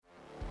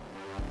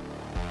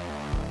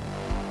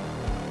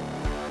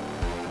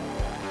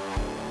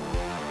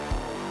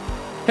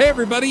Hey,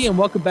 everybody, and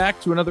welcome back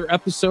to another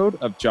episode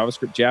of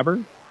JavaScript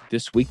Jabber.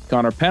 This week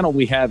on our panel,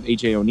 we have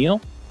AJ O'Neill.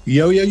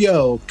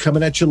 Yo,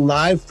 coming at you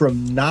live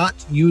from not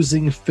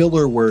using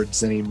filler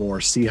words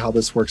anymore. See how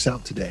this works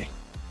out today.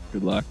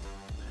 Good luck.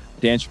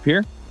 Dan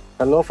Shapir.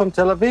 Hello from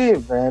Tel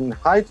Aviv, and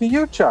hi to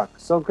you, Chuck.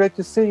 So great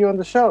to see you on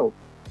the show.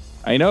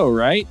 I know,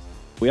 right?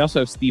 We also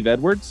have Steve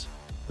Edwards.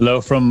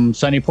 Hello from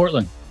sunny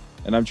Portland.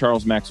 And I'm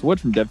Charles Max Wood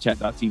from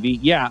devchat.tv.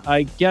 Yeah,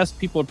 I guess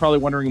people are probably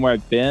wondering where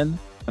I've been,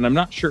 and I'm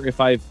not sure if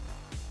I've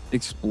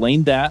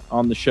explained that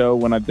on the show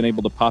when I've been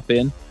able to pop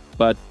in.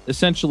 But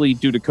essentially,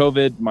 due to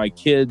COVID, my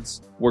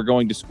kids were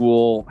going to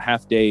school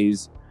half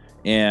days,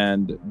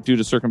 and due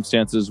to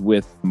circumstances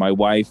with my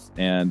wife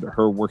and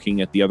her working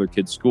at the other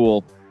kid's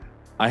school,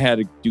 I had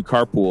to do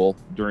carpool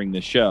during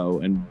the show,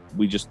 and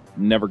we just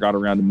never got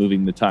around to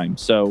moving the time.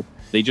 So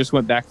they just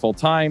went back full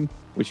time,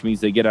 which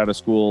means they get out of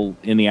school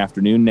in the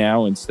afternoon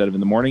now instead of in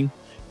the morning.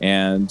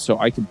 And so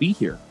I could be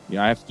here. You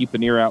know, I have to keep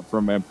an ear out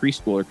from a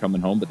preschooler coming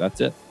home, but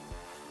that's it.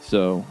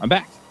 So I'm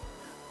back.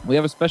 We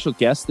have a special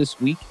guest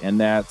this week, and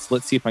that's,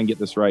 let's see if I can get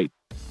this right,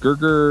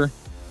 Gerger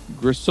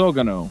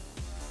Grisogano.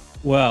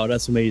 Wow,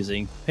 that's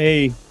amazing.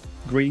 Hey,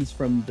 greetings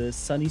from the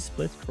sunny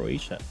Split,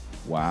 Croatia.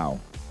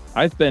 Wow.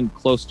 I've been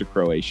close to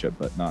Croatia,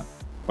 but not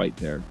quite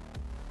there.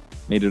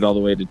 Made it all the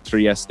way to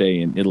Trieste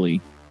in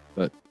Italy,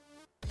 but...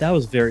 That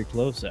was very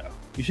close, though.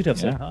 You should have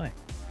said hi.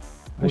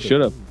 I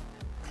should have.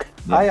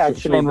 I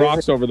actually thrown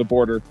rocks over the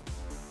border.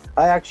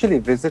 I actually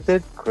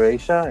visited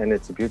Croatia, and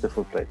it's a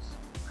beautiful place.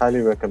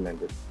 Highly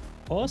recommended.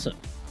 Awesome.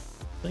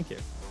 Thank you.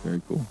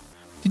 Very cool.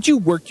 Did you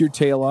work your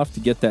tail off to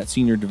get that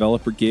senior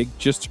developer gig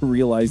just to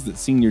realize that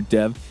senior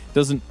dev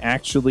doesn't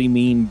actually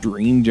mean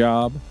dream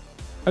job?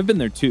 I've been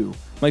there too.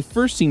 My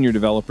first senior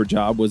developer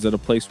job was at a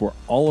place where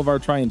all of our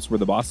triumphs were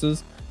the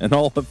bosses and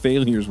all the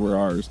failures were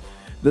ours.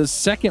 The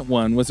second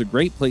one was a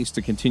great place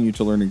to continue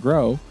to learn and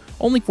grow,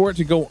 only for it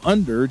to go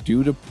under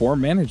due to poor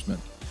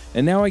management.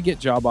 And now I get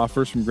job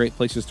offers from great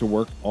places to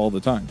work all the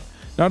time.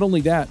 Not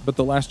only that, but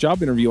the last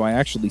job interview I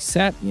actually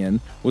sat in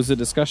was a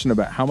discussion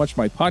about how much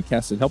my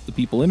podcast had helped the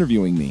people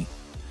interviewing me.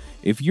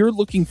 If you're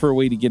looking for a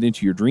way to get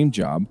into your dream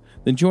job,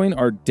 then join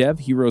our Dev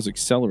Heroes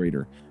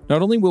Accelerator.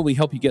 Not only will we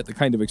help you get the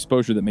kind of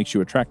exposure that makes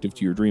you attractive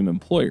to your dream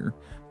employer,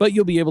 but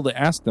you'll be able to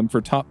ask them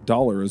for top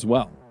dollar as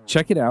well.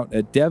 Check it out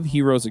at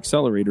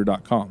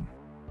devheroesaccelerator.com.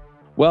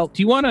 Well,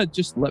 do you want to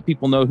just let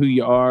people know who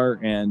you are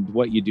and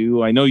what you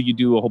do? I know you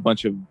do a whole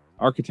bunch of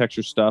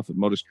architecture stuff at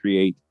Modus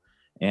Create,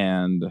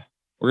 and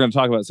we're going to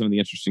talk about some of the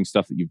interesting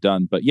stuff that you've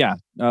done. But yeah,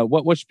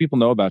 what should people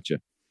know about you?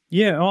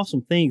 Yeah,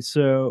 awesome. Thanks.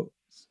 So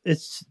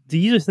it's the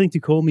easiest thing to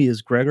call me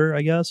is Gregor,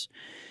 I guess.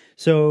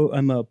 So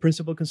I'm a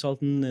principal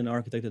consultant and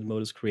architect at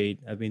Modus Create.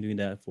 I've been doing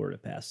that for the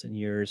past 10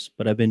 years,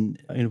 but I've been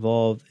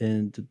involved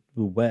in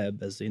the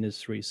web as the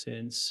industry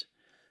since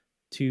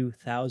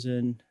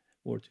 2000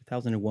 or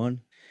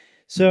 2001.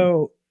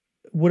 So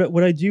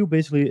what I do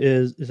basically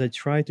is I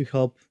try to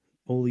help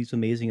all these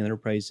amazing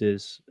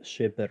enterprises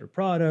ship better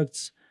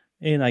products.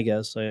 And I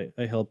guess I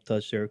help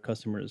touch their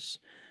customers'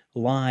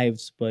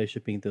 lives by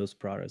shipping those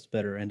products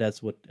better. And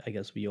that's what I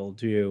guess we all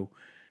do.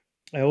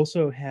 I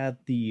also had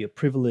the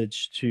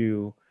privilege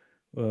to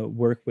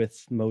work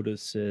with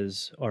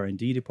Modus's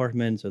R&D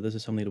department. So this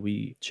is something that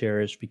we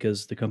cherish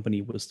because the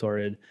company was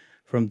started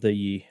from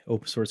the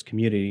open source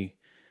community,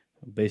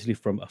 basically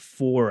from a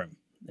forum,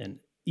 an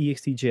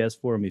EXTJS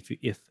forum.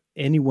 If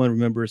anyone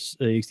remembers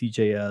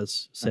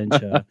EXTJS,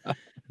 Sencha,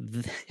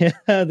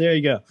 there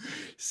you go.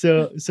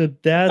 So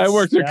that's... I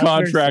worked a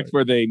contract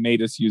where they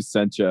made us use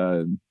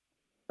Sencha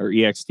or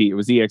EXT. It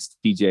was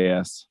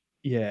EXTJS.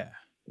 Yeah.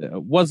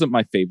 It wasn't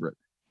my favorite,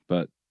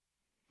 but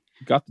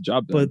got the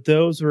job done. But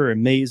those were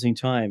amazing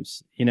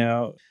times, you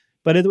know.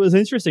 But it was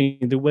interesting.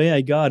 The way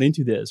I got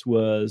into this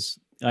was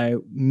I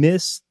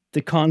missed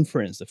the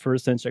conference, the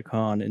first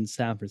SenchaCon in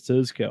San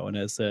Francisco. And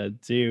I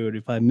said, dude,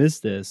 if I miss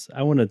this,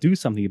 I want to do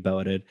something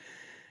about it.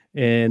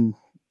 And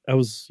I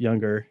was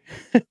younger,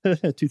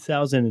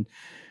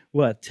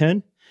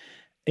 2010.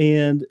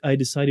 And I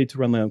decided to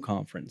run my own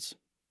conference.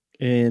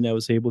 And I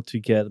was able to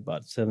get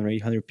about 700 or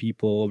 800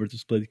 people over to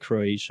Split,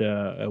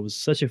 Croatia. It was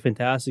such a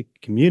fantastic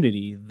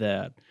community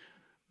that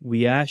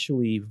we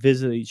actually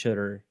visit each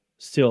other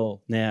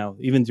still now,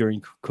 even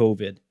during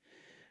COVID.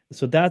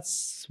 So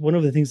that's one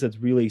of the things that's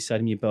really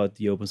exciting me about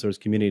the open source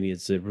community.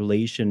 It's the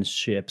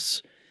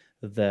relationships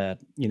that,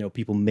 you know,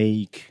 people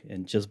make,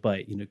 and just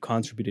by, you know,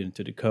 contributing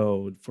to the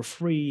code for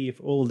free,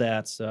 for all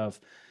that stuff,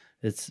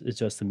 it's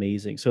just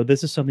amazing. So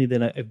this is something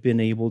that I've been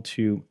able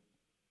to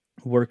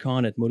work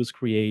on at Modus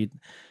Create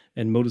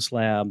and Modus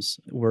Labs,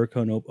 work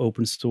on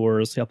open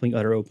source, helping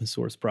other open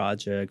source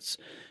projects,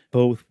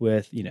 both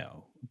with, you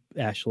know,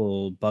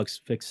 actual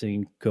bugs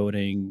fixing,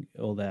 coding,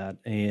 all that,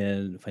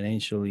 and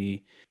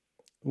financially.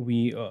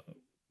 We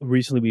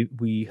recently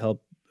we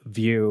helped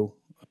Vue,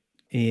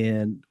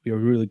 and we are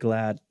really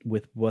glad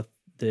with what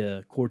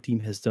the core team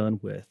has done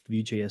with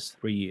Vue.js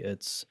 3.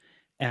 It's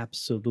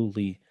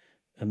absolutely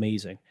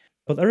amazing.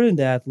 But other than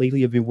that,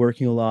 lately I've been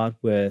working a lot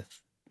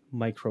with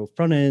Micro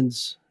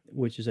Frontends,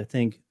 which is, I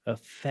think, a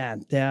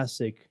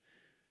fantastic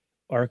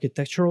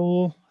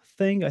architectural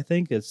thing. I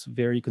think it's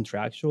very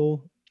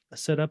contractual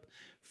setup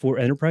for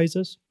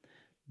enterprises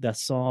that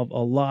solve a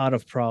lot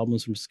of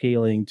problems from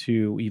scaling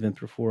to even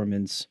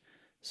performance.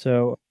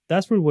 So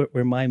that's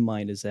where my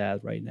mind is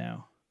at right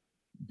now.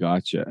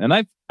 Gotcha. And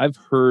I've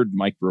heard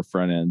micro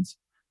front ends.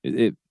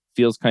 It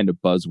feels kind of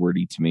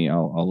buzzwordy to me,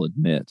 I'll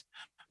admit.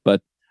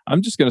 But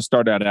I'm just going to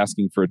start out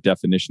asking for a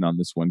definition on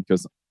this one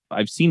because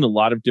I've seen a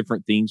lot of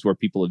different things where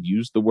people have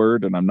used the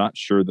word, and I'm not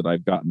sure that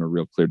I've gotten a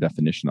real clear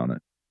definition on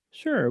it.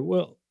 Sure.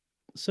 Well,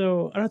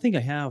 so I don't think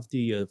I have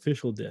the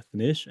official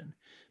definition.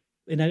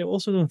 And I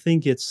also don't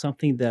think it's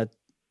something that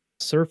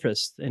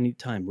surfaced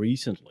anytime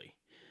recently.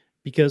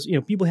 Because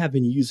people have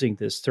been using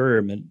this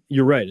term, and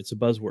you're right, it's a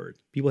buzzword.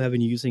 People have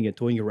been using it,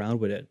 toying around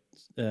with it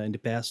in the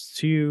past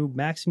 2,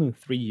 maximum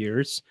 3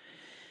 years.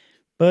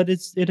 But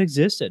it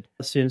existed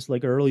since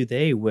like early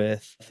day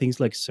with things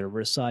like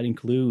server-side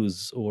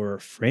includes or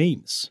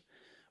frames.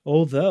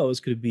 All those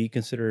could be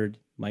considered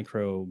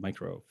micro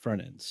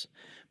front ends.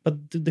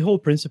 But the whole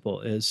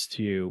principle is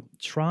to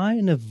try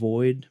and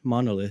avoid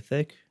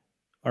monolithic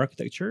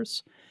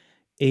architectures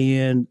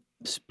and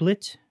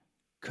split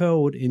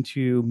code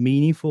into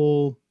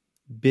meaningful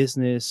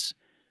business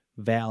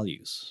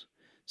values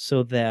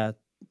so that,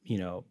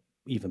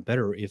 even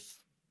better if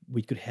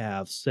we could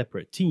have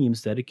separate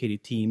teams,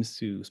 dedicated teams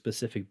to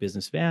specific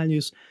business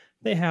values.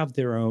 They have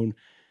their own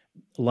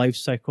life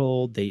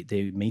cycle.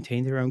 They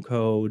maintain their own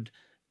code.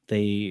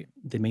 They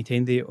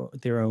maintain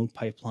their own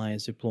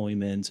pipelines,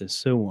 deployments, and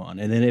so on.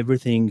 And then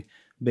everything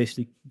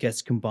basically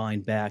gets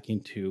combined back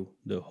into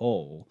the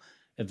whole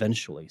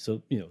eventually.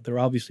 So, there are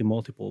obviously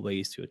multiple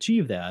ways to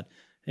achieve that.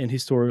 And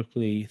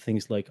historically,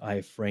 things like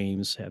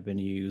iframes have been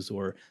used,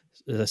 or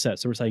as I said,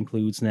 server side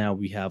includes. Now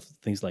we have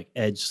things like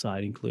edge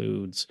side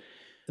includes.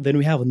 Then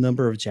we have a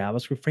number of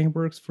JavaScript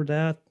frameworks for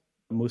that,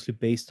 mostly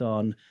based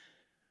on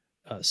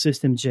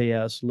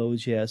System.js,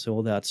 Load.js,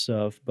 all that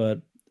stuff.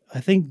 But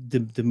I think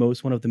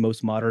one of the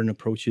most modern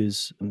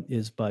approaches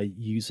is by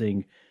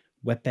using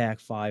Webpack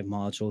 5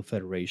 module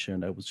federation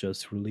that was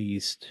just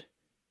released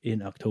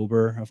in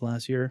October of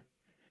last year,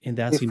 and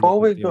that seemed Before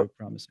we very go,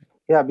 promising.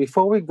 yeah,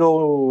 before we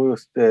go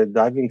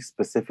diving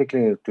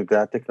specifically into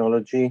that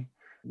technology,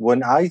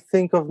 when I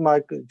think of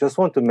just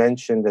want to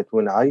mention that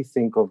when I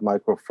think of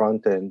micro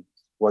front end,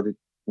 what it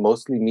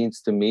mostly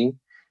means to me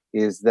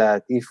is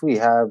that if we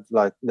have,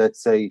 like,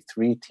 let's say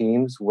 3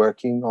 teams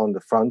working on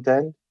the front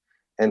end,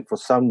 and for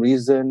some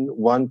reason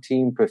one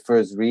team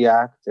prefers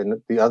React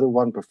and the other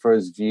one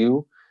prefers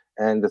Vue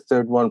and the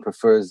third one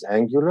prefers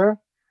Angular,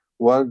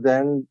 well,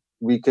 then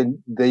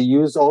they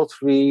use all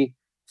 3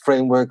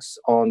 frameworks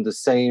on the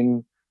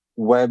same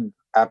web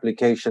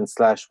application /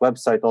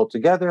 website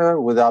altogether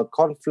without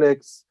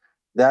conflicts.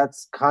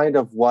 That's kind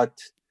of what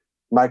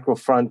micro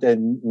front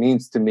end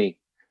means to me.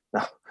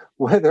 Now,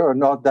 whether or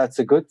not that's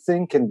a good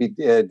thing can be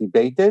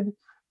debated,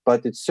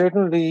 but it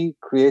certainly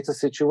creates a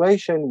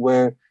situation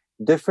where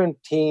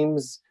different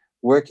teams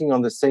working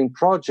on the same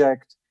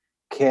project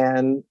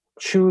can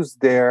choose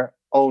their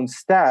own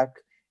stack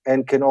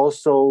and can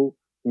also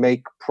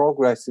make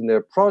progress in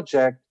their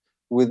project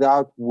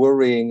without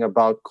worrying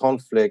about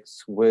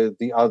conflicts with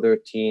the other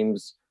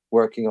teams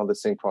working on the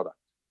same product.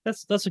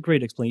 That's a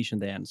great explanation,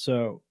 Dan.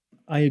 So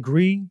I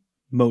agree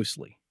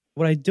mostly.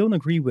 What I don't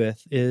agree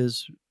with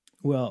is,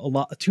 a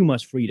lot too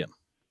much freedom,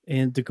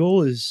 and the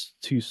goal is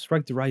to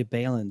strike the right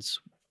balance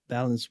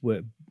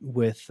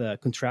with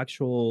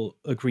contractual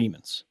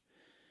agreements.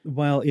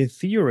 While in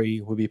theory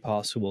it would be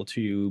possible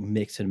to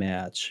mix and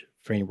match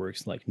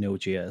frameworks like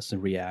Node.js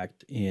and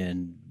React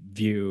in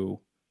Vue,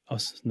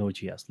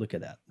 Node.js, look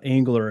at that,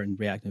 Angular and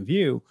React and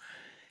Vue,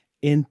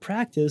 in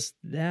practice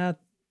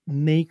that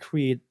may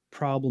create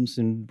problems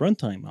in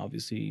runtime.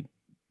 Obviously,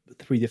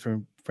 3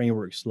 different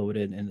frameworks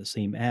loaded in the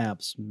same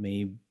apps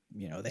may,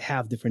 they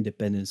have different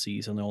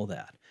dependencies and all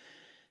that.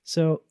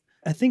 So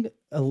I think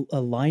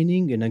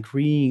aligning and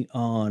agreeing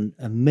on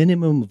a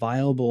minimum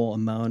viable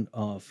amount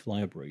of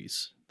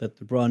libraries that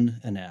run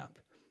an app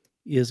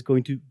is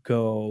going to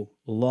go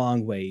a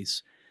long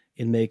ways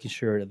in making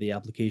sure that the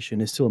application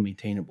is still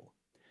maintainable.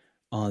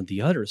 On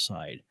the other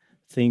side,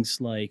 things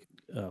like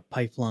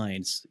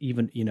pipelines,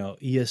 even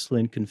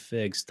ESLint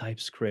configs,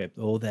 TypeScript,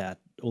 all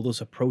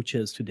those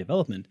approaches to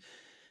development,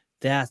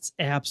 that's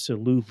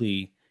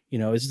absolutely,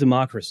 it's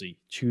democracy.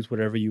 Choose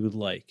whatever you would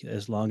like,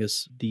 as long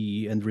as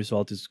the end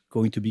result is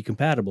going to be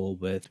compatible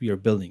with your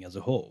building as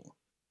a whole.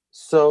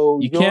 So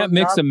you can't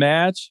mix and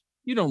match.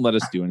 You don't let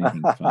us do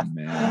anything fun,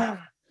 man.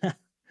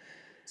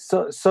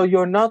 So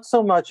you're not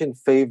so much in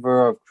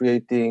favor of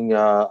creating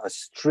a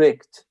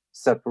strict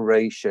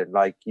separation,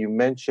 like you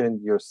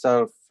mentioned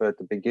yourself at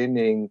the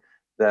beginning,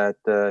 that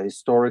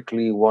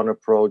historically one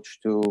approach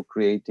to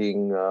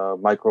creating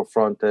micro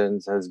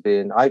frontends has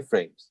been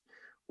iframes,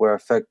 where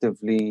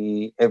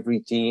effectively every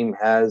team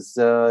has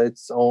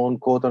its own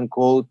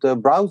quote-unquote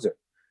browser,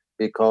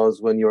 because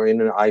when you're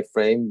in an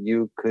iframe,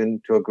 you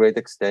can, to a great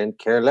extent,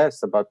 care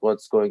less about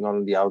what's going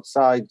on the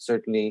outside,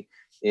 certainly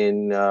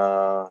in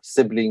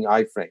sibling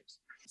iframes.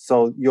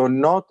 So you're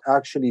not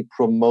actually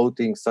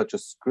promoting such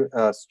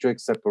a strict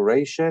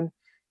separation.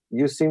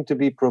 You seem to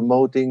be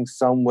promoting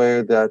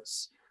somewhere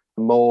that's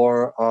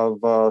more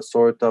of a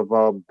sort of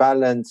a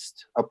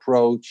balanced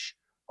approach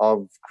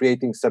of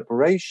creating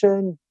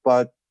separation,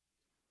 but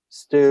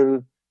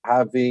still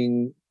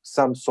having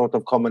some sort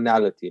of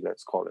commonality,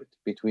 let's call it,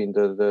 between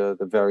the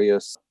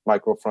various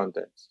micro front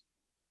ends.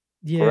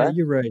 Yeah, Correct?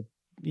 you're right.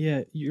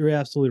 Yeah, you're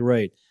absolutely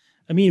right.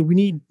 I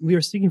mean, we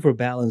are seeking for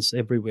balance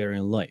everywhere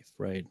in life,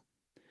 right?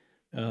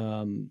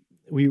 Um,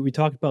 we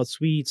talked about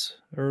sweets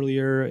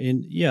earlier,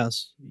 and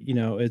yes,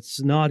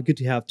 it's not good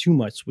to have too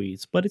much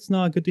sweets, but it's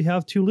not good to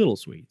have too little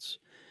sweets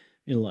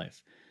in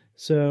life.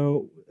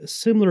 So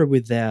similar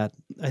with that,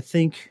 I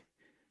think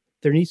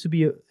there needs to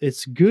be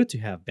it's good to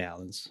have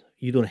balance.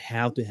 You don't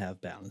have to have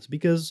balance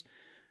because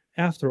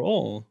after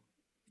all,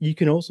 you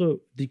can also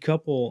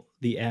decouple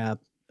the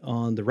app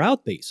on the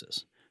route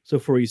basis. So,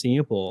 for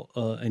example,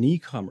 an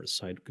e-commerce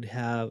site could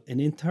have an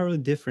entirely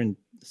different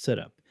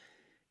setup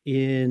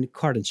in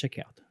cart and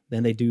checkout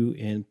than they do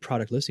in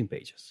product listing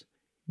pages.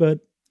 But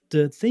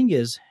the thing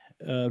is,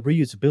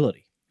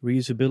 reusability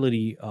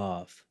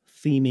of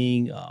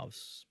theming, of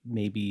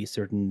maybe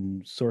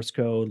certain source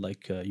code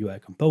like UI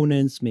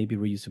components, maybe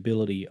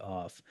reusability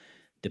of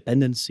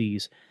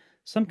dependencies.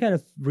 Some kind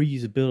of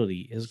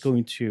reusability is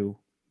going to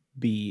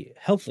be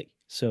healthy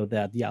so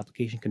that the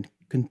application can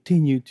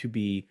continue to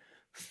be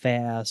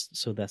fast,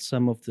 so that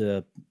some of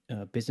the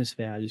business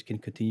values can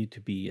continue to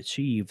be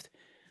achieved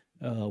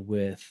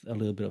with a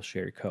little bit of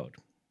shared code.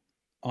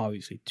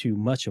 Obviously, too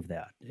much of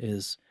that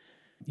is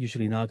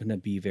usually not going to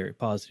be very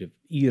positive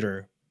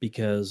either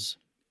because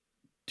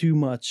too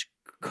much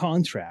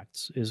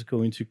contracts is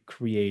going to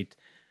create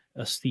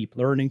a steep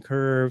learning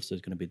curve. So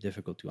it's going to be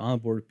difficult to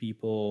onboard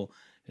people.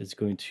 It's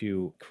going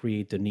to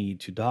create the need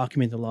to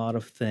document a lot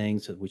of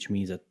things, which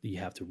means that you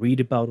have to read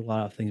about a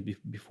lot of things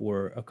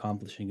before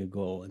accomplishing a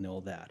goal and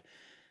all that.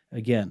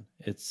 Again,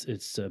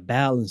 it's a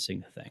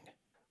balancing thing.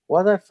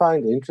 What I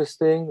find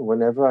interesting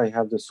whenever I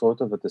have this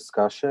sort of a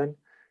discussion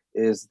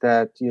is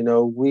that,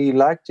 we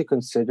like to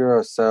consider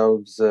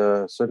ourselves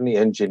certainly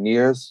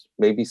engineers,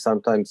 maybe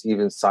sometimes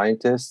even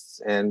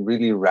scientists, and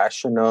really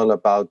rational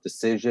about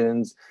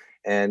decisions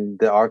and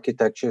the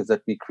architectures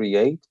that we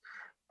create.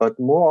 But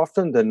more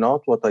often than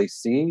not, what I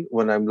see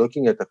when I'm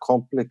looking at a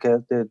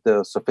complicated,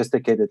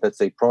 sophisticated, let's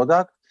say,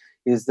 product,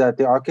 is that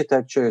the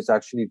architecture is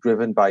actually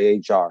driven by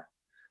HR.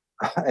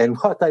 And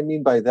what I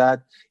mean by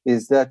that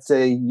is that,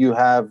 say, you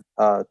have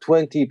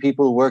 20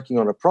 people working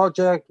on a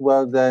project,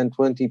 well, then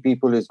 20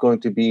 people is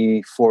going to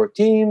be 4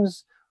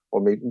 teams,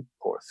 or maybe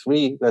or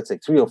three, let's say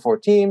 3 or 4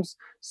 teams.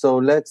 So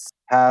let's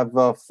have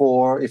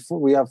if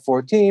we have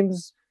 4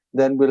 teams,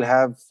 then we'll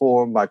have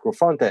 4 micro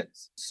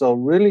frontends. So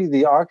really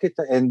the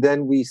architect, and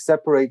then we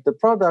separate the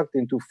product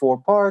into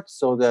 4 parts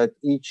so that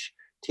each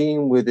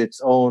team with its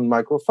own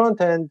micro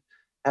frontend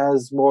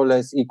has more or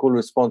less equal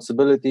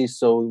responsibility,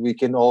 so we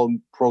can all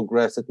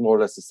progress at more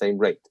or less the same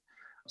rate.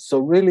 So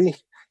really,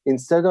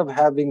 instead of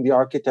having the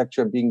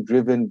architecture being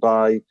driven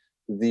by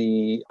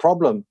the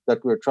problem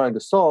that we're trying to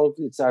solve,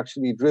 it's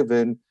actually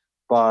driven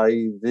by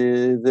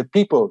the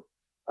people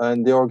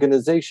and the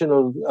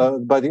organizational,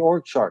 by the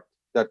org chart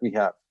that we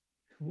have.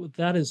 Well,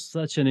 that is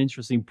such an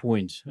interesting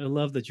point. I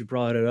love that you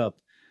brought it up.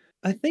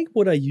 I think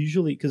what I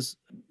usually, because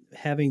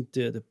having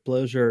the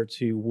pleasure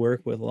to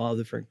work with a lot of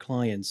different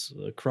clients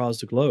across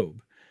the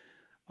globe,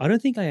 I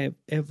don't think I have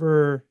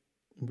ever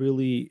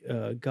really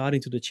got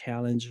into the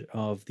challenge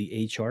of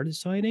the HR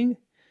deciding,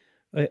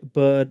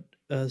 but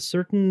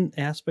certain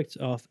aspects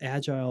of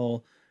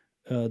agile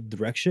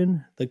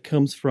direction that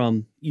comes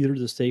from either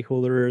the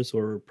stakeholders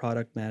or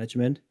product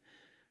management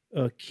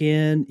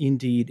can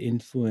indeed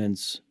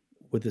influence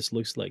what this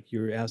looks like.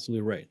 You're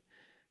absolutely right.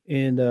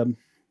 And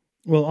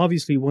well,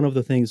 obviously, one of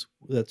the things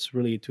that's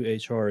really to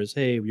HR is,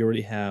 hey, we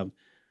already have,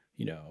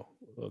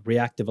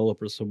 React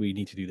developers, so we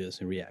need to do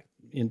this in React.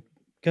 And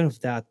kind of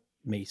that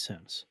made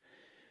sense.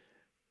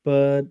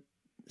 But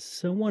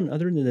someone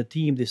other than the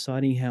team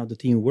deciding how the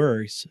team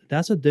works,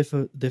 that's a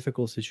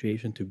difficult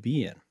situation to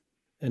be in.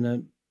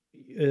 And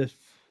if,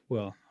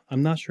 well,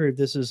 I'm not sure if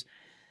this is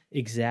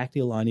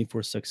exactly aligning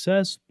for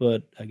success,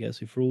 but I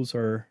guess if rules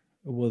are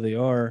what they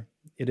are,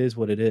 it is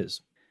what it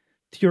is.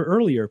 To your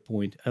earlier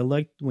point, I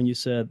liked when you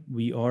said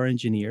we are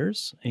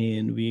engineers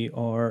and we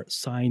are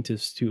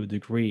scientists to a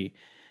degree.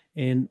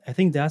 And I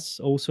think that's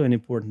also an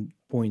important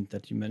point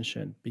that you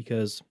mentioned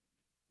because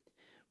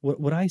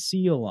what I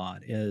see a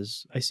lot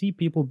is I see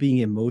people being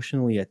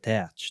emotionally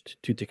attached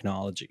to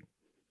technology,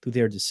 to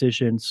their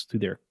decisions, to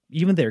their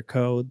even their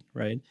code,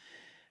 right?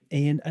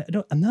 And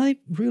I'm not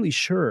really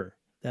sure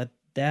that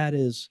that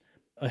is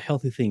a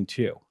healthy thing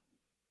too,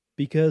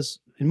 because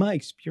in my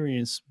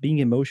experience, being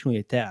emotionally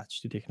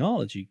attached to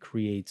technology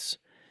creates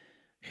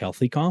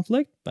healthy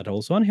conflict, but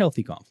also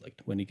unhealthy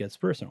conflict when it gets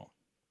personal.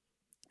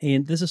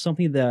 And this is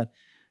something that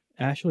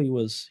actually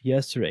was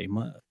yesterday.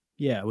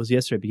 It was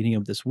yesterday, beginning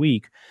of this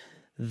week,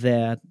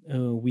 that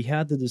we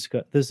had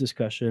this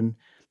discussion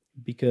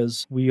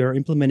because we are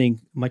implementing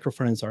micro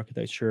frontends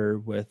architecture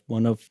with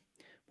one of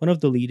one of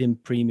the leading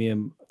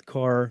premium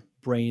car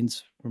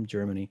brands from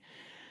Germany.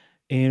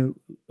 And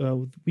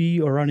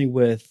we are running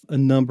with a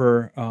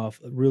number of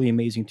really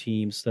amazing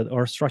teams that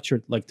are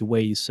structured like the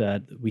way you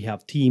said. We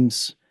have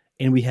teams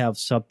and we have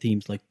sub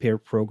teams like pair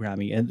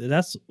programming, and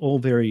that's all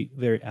very,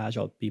 very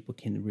agile. People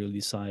can really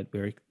decide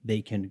where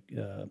they can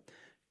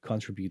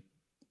contribute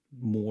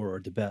more or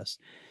the best.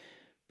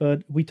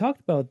 But we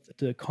talked about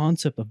the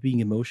concept of being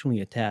emotionally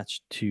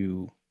attached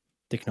to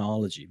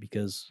technology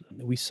because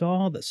we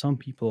saw that some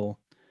people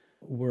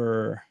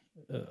were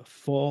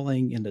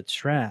falling in the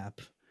trap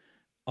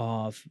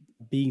of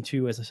being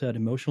too, as I said,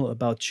 emotional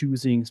about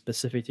choosing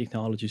specific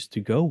technologies to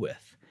go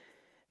with.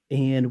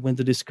 And when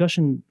the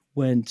discussion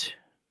went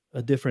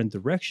a different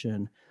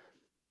direction,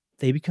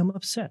 they become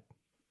upset.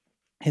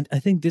 And I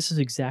think this is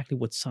exactly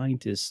what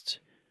scientists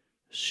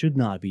should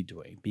not be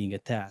doing, being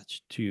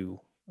attached to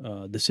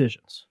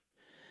decisions.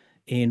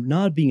 And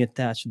not being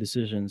attached to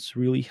decisions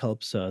really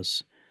helps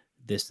us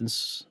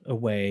distance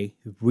away,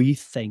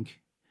 rethink,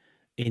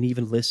 and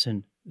even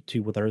listen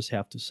to what others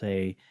have to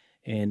say.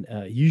 And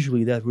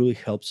usually that really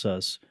helps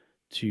us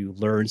to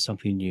learn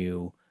something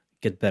new,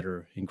 get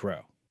better, and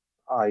grow.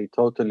 I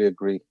totally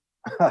agree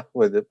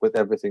with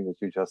everything that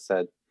you just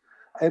said.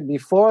 And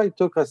before I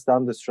took us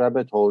down this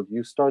rabbit hole,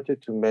 you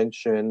started to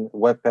mention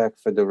Webpack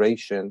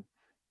Federation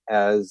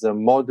as a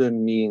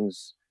modern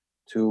means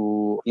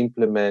to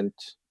implement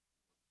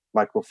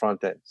micro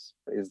frontends.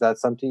 Is that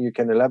something you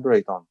can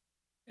elaborate on?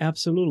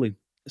 Absolutely.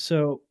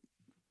 So,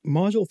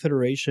 Module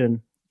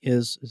Federation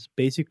is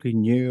basically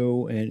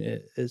new and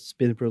it's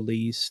been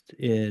released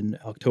in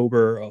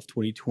October of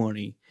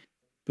 2020.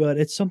 But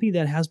it's something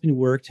that has been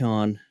worked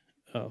on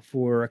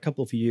for a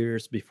couple of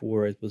years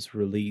before it was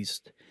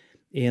released.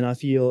 And I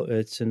feel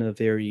it's in a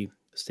very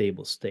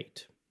stable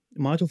state.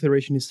 Module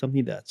Federation is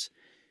something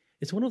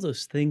it's one of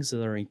those things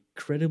that are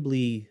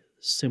incredibly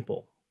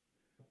simple,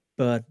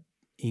 but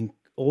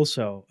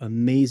also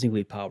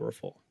amazingly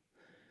powerful.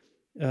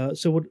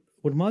 So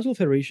what Module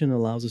Federation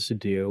allows us to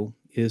do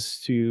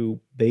is to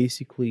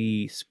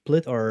basically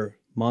split our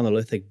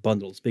monolithic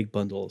bundles, big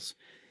bundles,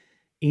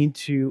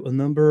 into a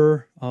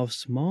number of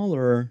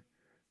smaller,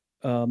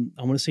 I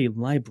want to say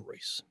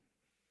libraries,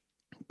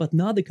 but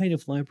not the kind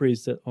of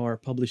libraries that are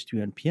published to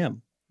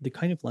NPM. The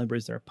kind of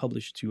libraries that are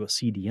published to a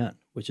CDN,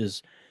 which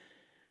is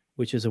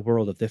a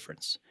world of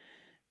difference.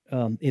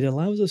 It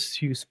allows us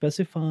to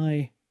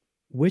specify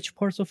which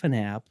parts of an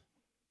app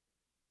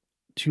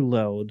to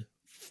load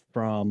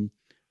from,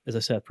 as I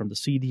said, from the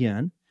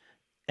CDN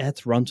at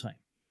runtime.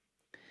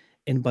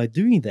 And by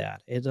doing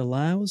that, it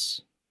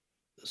allows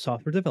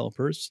software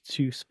developers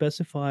to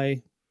specify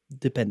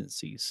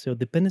dependencies. So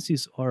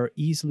dependencies are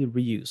easily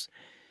reused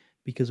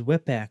because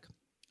Webpack,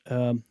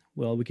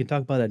 well, we can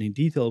talk about that in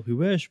detail if we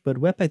wish, but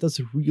Webpack does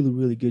a really,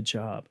 really good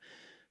job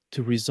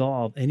to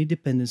resolve any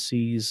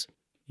dependencies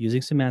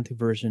using semantic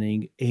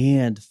versioning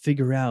and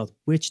figure out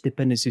which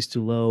dependencies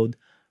to load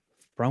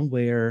from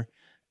where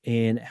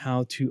and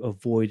how to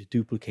avoid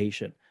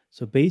duplication.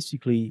 So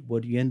basically,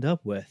 what you end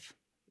up with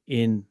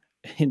in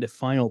the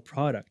final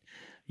product,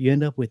 you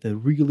end up with a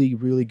really,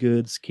 really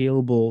good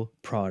scalable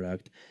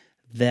product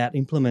that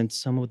implements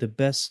some of the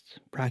best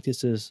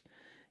practices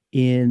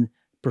in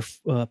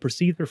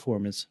perceived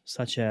performance,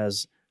 such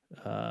as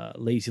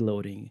lazy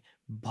loading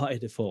by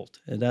default,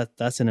 and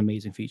that's an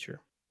amazing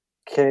feature.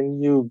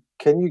 Can you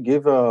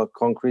give a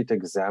concrete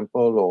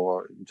example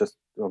or just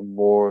a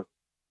more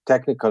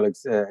technical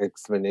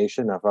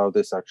explanation of how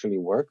this actually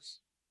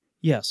works?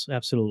 Yes,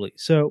 absolutely.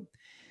 So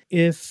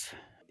if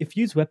you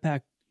use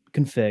Webpack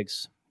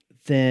configs,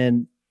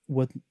 then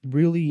what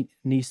really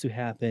needs to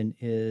happen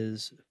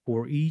is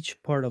for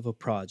each part of a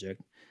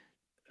project,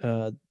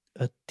 a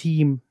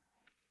team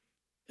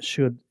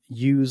should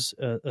use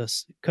a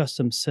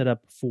custom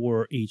setup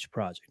for each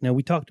project. Now,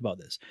 we talked about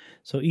this.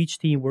 So each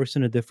team works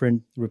in a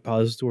different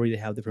repository, they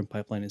have different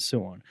pipeline and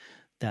so on.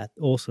 That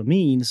also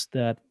means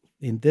that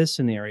in this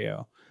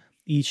scenario,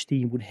 each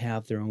team would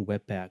have their own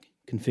Webpack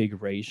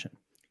configuration.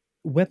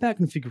 Webpack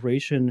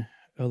configuration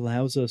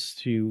allows us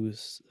to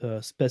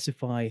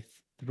specify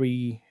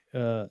three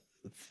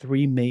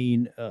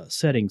main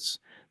settings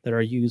that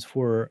are used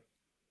for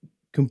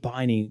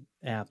combining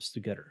apps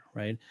together,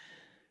 right?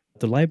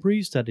 The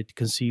libraries that it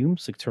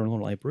consumes, external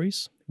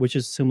libraries, which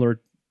is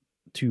similar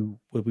to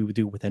what we would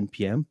do with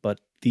NPM, but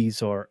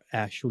these are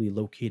actually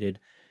located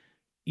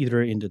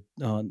either in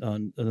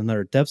on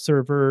another dev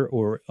server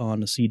or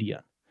on a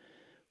CDN.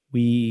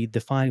 We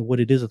define what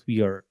it is that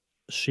we are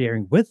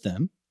sharing with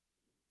them,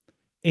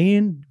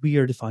 and we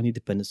are defining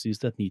dependencies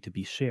that need to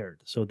be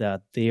shared so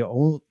that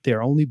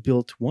they're only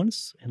built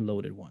once and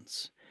loaded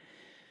once.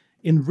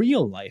 In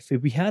real life,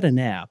 if we had an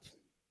app,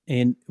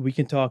 and we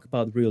can talk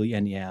about really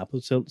any app,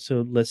 so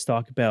let's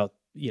talk about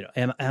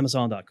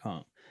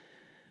Amazon.com.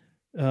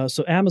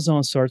 So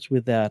Amazon starts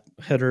with that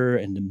header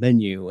and the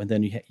menu, and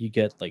then you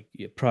get like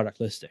your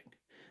product listing.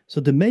 So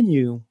the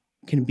menu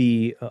can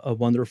be a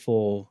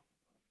wonderful,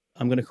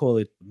 I'm going to call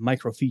it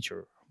micro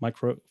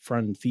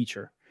front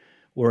feature,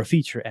 or a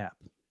feature app.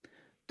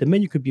 the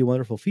menu could be a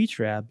wonderful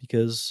feature app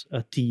because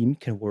a team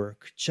can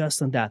work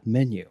just on that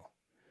menu.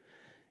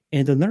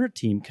 And another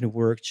team can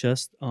work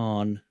just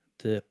on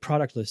the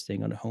product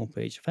listing on the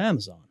homepage of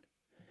Amazon.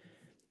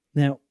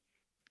 Now,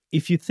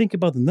 if you think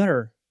about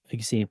another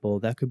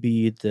example, that could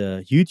be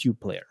the YouTube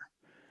player.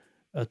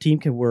 A team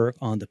can work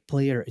on the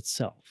player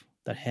itself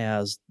that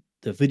has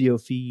the video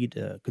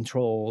feed,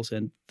 controls,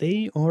 and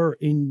they are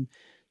in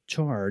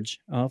charge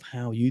of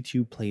how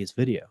YouTube plays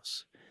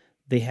videos.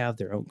 They have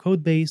their own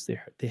code base,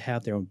 they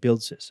have their own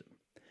build system.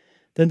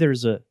 Then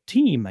there's a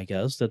team, I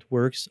guess, that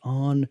works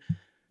on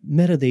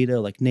metadata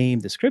like name,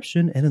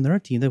 description, and another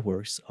team that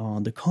works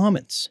on the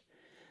comments.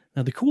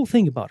 Now, the cool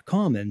thing about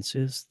comments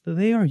is that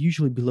they are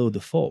usually below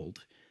the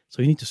fold.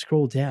 So you need to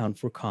scroll down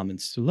for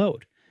comments to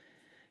load.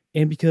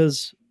 And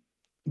because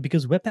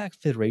Webpack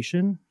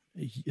Federation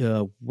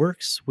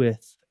works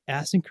with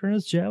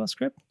asynchronous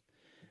JavaScript,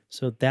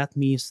 so that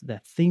means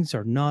that things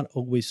are not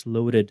always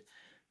loaded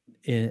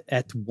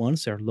at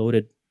once. They're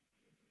loaded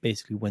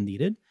basically when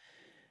needed.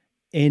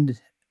 And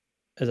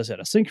as I said,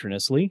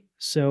 asynchronously.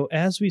 So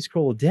as we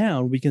scroll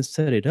down, we can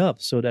set it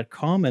up so that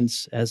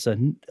comments as a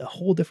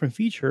whole different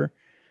feature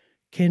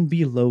can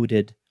be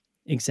loaded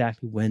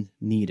exactly when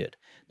needed.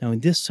 Now in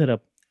this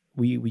setup,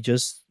 we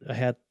just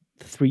had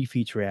 3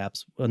 feature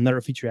apps. Another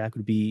feature app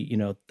would be,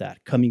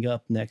 that coming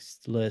up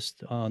next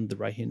list on the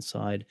right-hand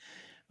side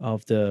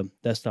of the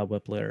desktop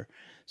web player.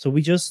 So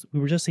we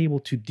were just able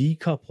to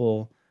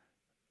decouple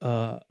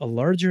a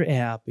larger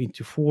app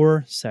into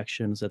 4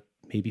 sections that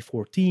maybe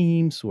 4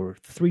 teams or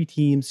 3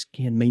 teams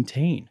can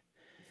maintain.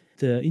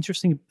 The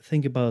interesting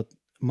thing about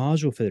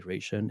Module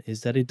Federation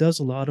is that it does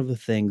a lot of the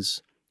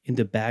things in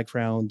the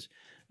background.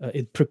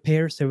 It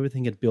prepares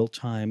everything at build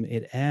time.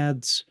 It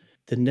adds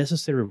the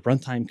necessary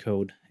runtime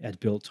code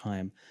at build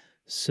time.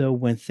 So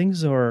when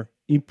things are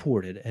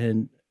imported,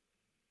 and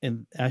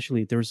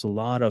actually there's a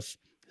lot of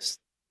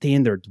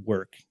standard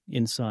work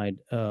inside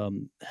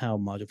how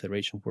Module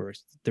Federation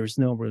works. There's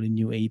no really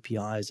new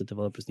APIs that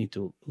developers need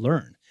to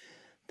learn.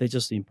 They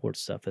just import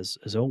stuff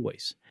as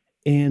always.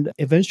 And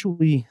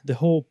eventually the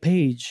whole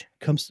page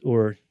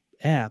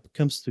app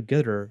comes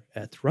together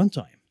at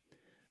runtime.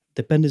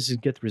 Dependencies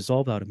get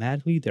resolved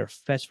automatically. They're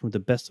fetched from the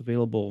best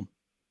available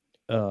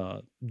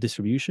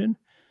distribution.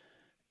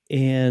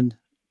 And,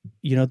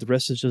 the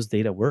rest is just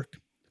data work.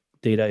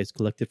 Data is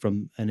collected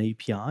from an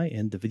API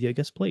and the video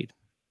gets played.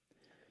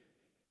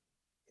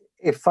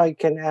 If I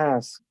can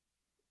ask,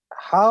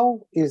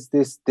 how is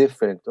this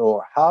different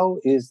or how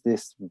is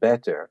this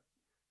better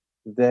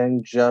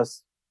than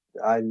just,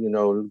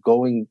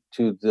 going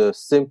to the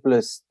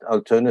simplest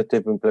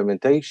alternative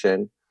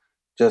implementation,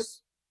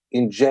 just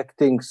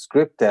injecting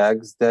script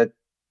tags that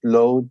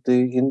load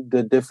in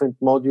the different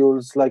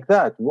modules like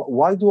that?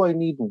 Why do I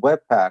need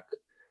Webpack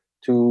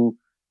to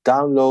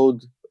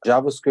download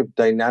JavaScript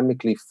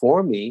dynamically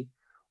for me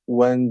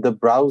when the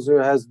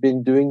browser has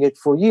been doing it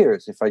for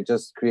years? If I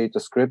just create a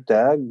script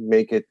tag,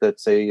 make it,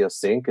 let's say, a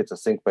sync, it's a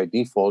sync by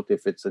default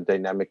if it's a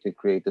dynamically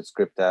created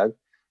script tag,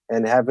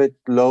 and have it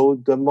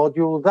load the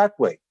module that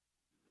way.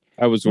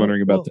 I was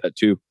wondering about that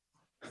too.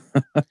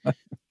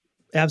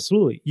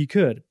 Absolutely, you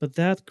could, but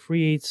that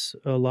creates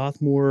a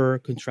lot more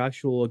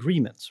contractual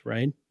agreements,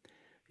 right?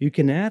 You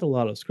can add a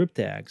lot of script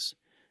tags,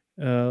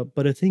 but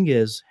the thing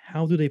is,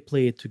 how do they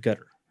play it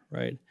together,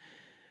 right?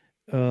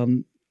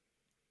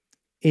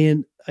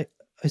 And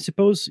I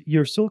suppose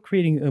you're still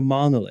creating a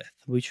monolith,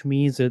 which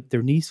means that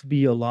there needs to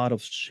be a lot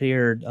of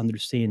shared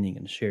understanding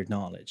and shared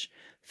knowledge.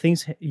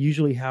 Things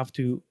usually have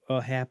to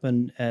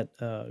happen at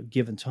a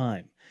given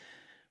time.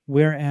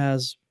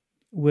 Whereas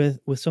with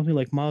something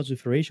like Module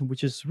Federation,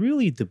 which is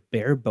really the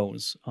bare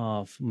bones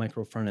of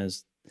Micro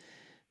Frontends,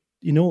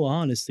 in all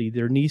honesty,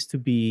 there needs to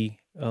be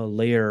a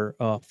layer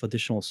of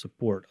additional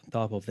support on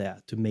top of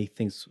that to make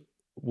things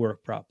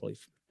work properly.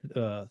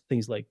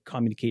 Things like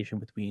communication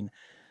between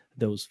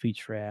those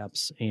feature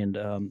apps and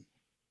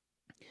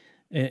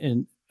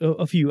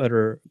a few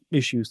other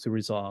issues to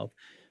resolve.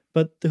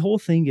 But the whole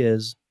thing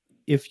is,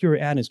 if you're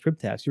adding script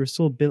tags, you're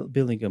still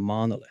building a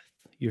monolith.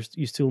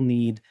 You still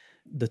need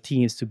the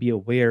teams to be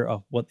aware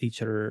of what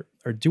each other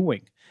are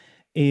doing.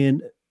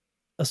 And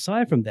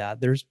aside from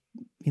that, there's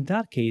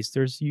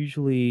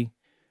usually,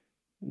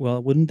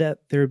 wouldn't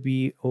there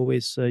be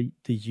always the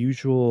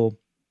usual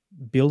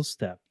build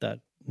step that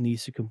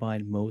needs to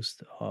combine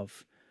most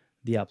of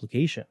the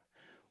application?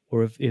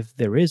 Or if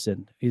there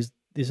isn't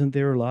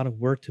there a lot of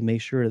work to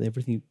make sure that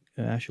everything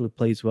actually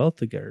plays well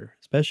together,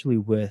 especially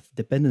with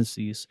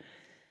dependencies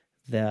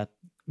that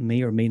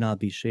may or may not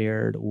be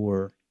shared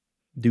or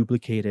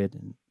duplicated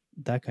and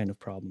that kind of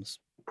problems?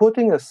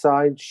 Putting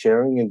aside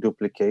sharing and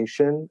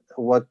duplication,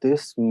 what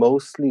this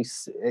mostly,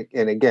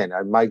 and again,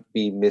 I might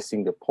be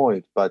missing the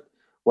point, but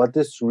what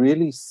this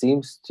really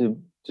seems to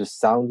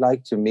sound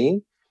like to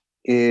me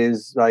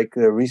is like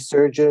a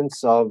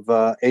resurgence of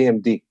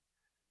AMD,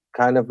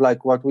 kind of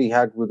like what we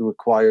had with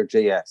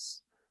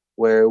Require.js,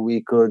 where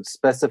we could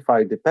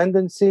specify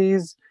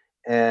dependencies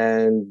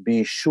and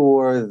be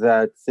sure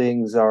that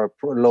things are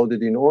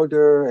loaded in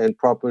order and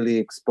properly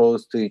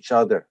exposed to each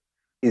other.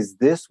 Is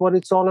this what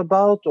it's all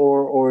about,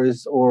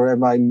 or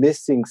am I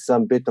missing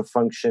some bit of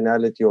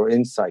functionality or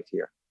insight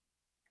here?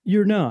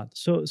 You're not.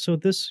 So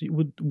this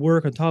would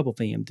work on top of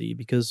AMD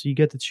because you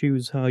get to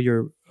choose how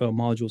your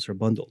modules are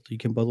bundled. You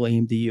can bundle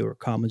AMD or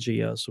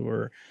CommonJS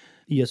or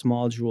ES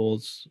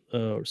modules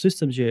or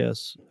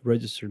System.js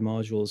registered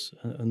modules,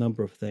 a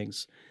number of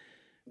things.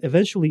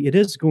 Eventually, it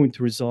is going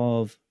to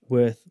resolve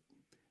with,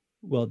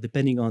 well,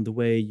 depending on the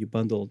way you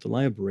bundle the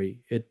library,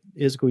 it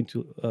is going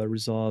to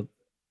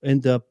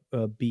end up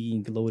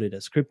being loaded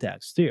as script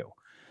tags too.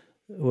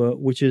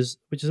 Which is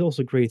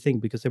also a great thing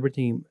because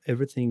everything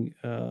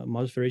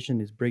Module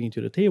Federation is bringing to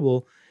the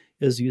table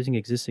is using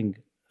existing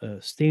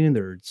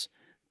standards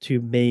to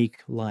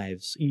make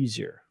lives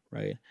easier,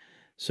 right?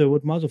 So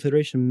what Module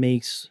Federation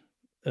makes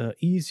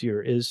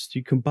easier is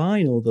to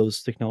combine all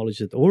those technologies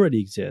that already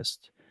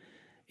exist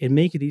and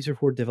make it easier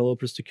for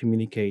developers to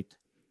communicate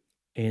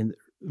and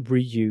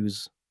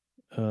reuse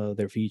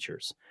their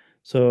features.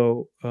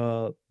 So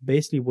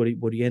basically,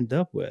 what you end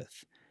up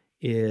with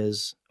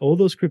is all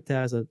those script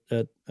tags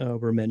that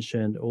were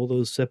mentioned, all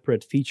those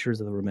separate features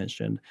that were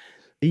mentioned,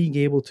 being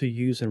able to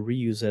use and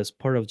reuse as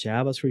part of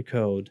JavaScript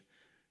code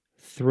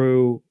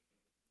through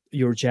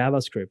your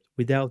JavaScript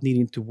without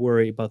needing to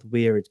worry about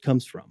where it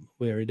comes from,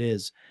 where it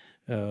is,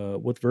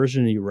 what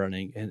version are you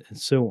running, and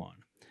so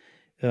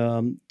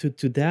on.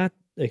 To that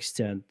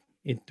extent,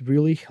 it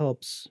really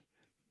helps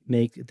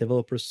make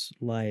developers'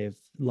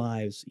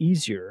 lives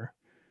easier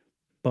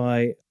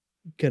by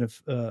kind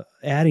of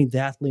adding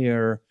that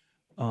layer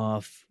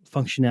of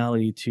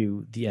functionality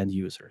to the end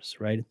users,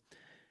 right?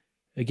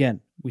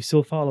 Again, we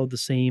still follow the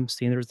same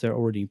standards that are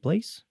already in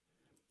place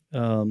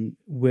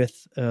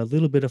with a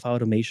little bit of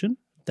automation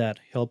that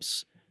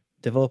helps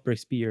developer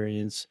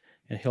experience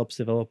and helps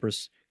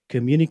developers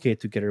communicate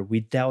together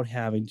without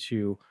having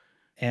to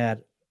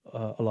add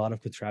a lot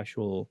of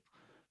contractual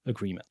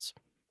agreements.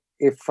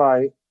 If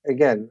I,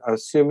 again,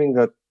 assuming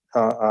that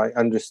I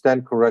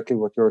understand correctly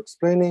what you're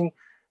explaining,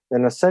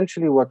 then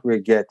essentially what we're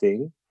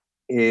getting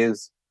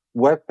is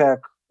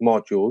Webpack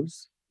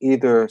modules,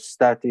 either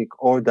static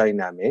or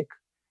dynamic,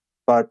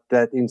 but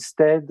that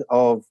instead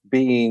of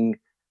being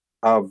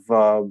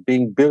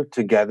built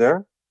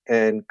together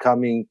and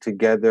coming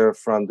together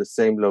from the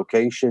same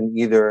location,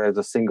 either as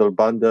a single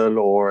bundle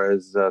or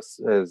as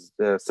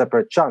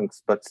separate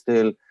chunks, but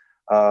still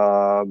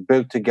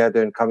built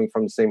together and coming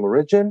from the same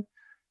origin.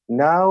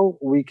 Now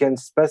we can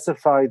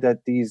specify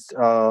that these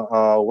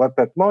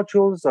Webpack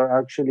modules are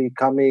actually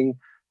coming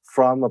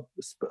from a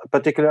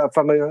particular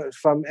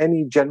from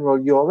any general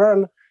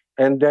URL,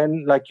 and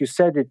then, like you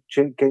said,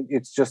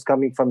 it's just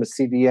coming from a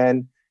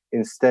CDN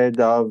instead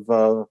of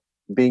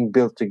being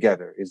built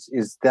together.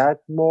 Is that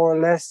more or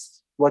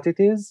less what it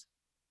is?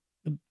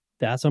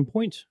 That's on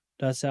point.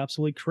 That's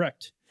absolutely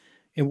correct.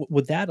 And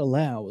what that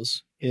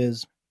allows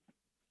is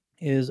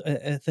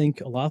I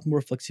think a lot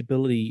more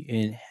flexibility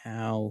in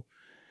how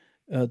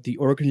the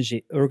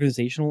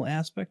organizational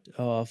aspect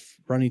of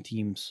running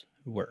teams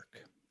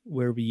work,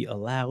 where we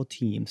allow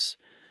teams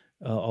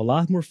a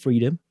lot more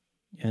freedom.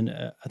 And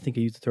I think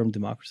I used the term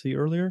democracy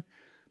earlier.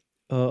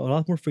 A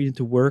lot more freedom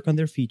to work on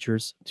their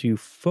features, to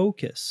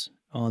focus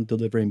on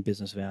delivering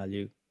business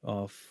value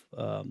of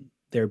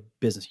their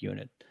business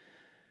unit,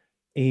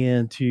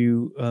 and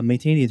to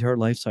maintain the entire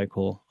life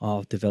cycle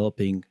of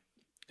developing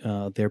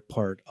their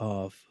part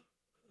of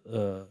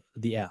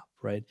the app,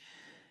 right?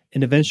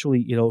 And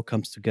eventually, it all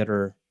comes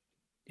together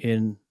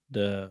in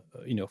the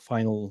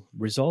final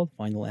result,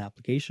 final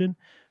application.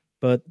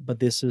 But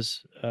this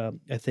is,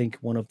 I think,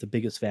 one of the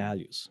biggest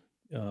values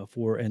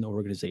for an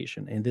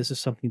organization, and this is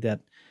something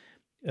that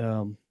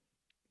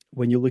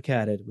when you look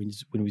at it,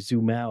 when we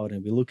zoom out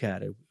and we look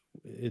at it,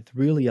 it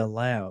really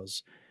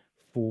allows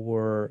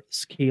for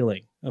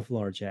scaling of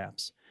large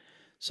apps.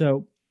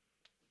 So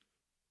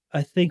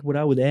I think what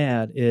I would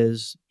add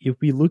is if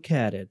we look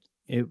at it,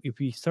 if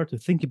we start to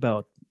think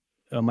about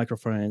Micro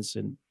Frontends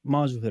and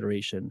module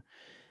federation,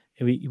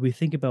 and we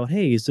think about,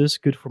 hey, is this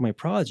good for my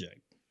project?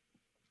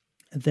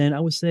 Then I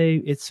would say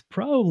it's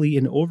probably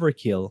an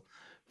overkill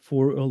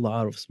for a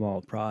lot of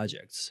small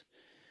projects,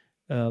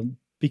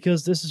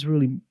 because this is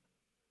really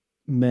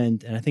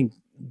meant, and I think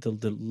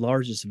the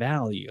largest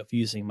value of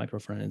using Micro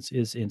Frontends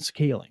is in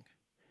scaling.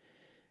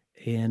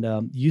 And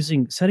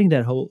setting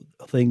that whole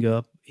thing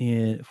up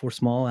for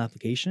small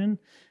applications,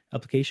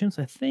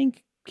 I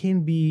think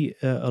can be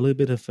a little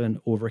bit of an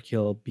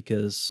overkill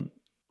because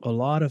a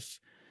lot of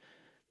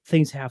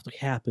things have to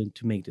happen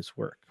to make this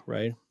work,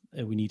 right?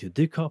 And we need to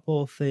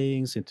decouple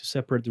things into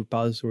separate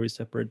repositories,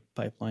 separate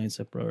pipelines,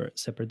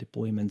 separate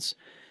deployments,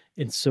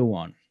 and so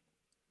on.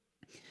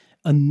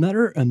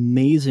 Another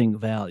amazing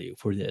value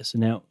for this.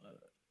 Now,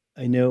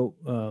 I know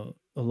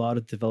a lot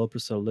of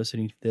developers are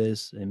listening to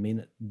this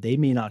and they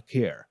may not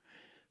care,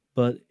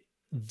 but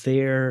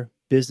their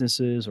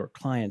businesses or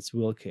clients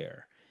will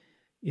care,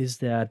 is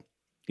that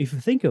if you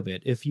think of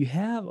it, if you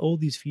have all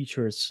these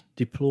features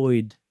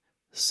deployed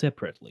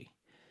separately,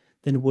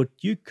 then what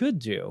you could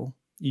do,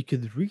 you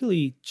could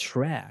really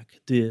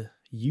track the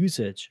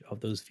usage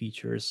of those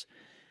features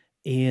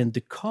and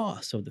the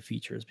cost of the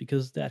features,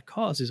 because that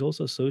cost is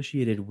also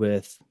associated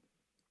with,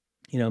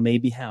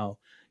 maybe how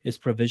it's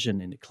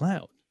provisioned in the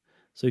cloud.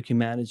 So you can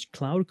manage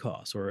cloud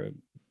costs or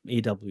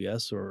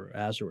AWS or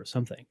Azure or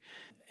something,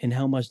 and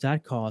how much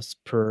that costs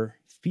per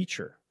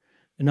feature.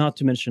 And not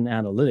to mention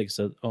analytics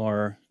that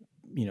are,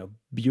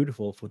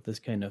 beautiful for this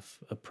kind of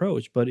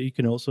approach, but you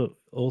can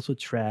also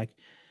track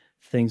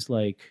things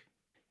like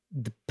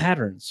the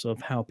patterns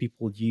of how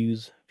people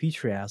use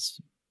feature asks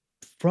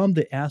from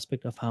the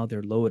aspect of how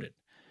they're loaded.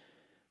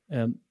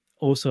 Um,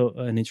 Also,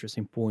 an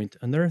interesting point.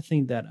 Another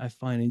thing that I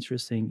find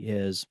interesting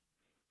is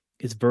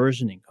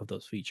versioning of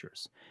those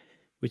features,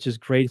 which is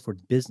great for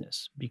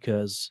business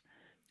because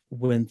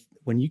when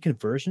you can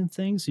version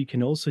things, you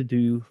can also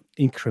do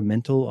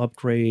incremental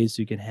upgrades.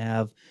 You can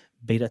have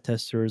beta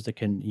testers that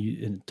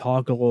can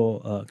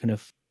toggle kind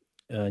of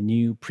a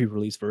new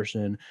pre-release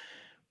version,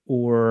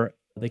 or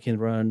they can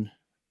run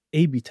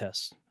A/B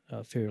tests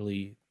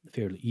fairly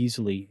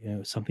easily.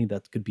 Something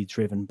that could be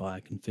driven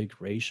by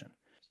configuration.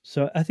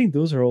 So I think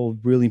those are all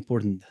really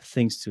important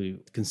things to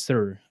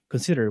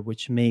consider,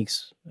 which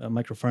makes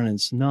micro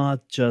frontends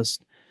not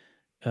just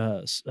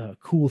a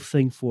cool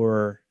thing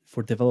for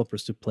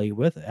developers to play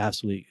with,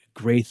 absolutely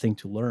great thing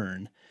to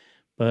learn,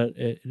 but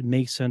it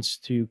makes sense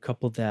to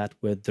couple that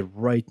with the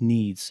right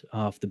needs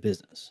of the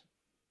business.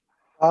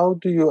 How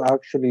do you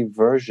actually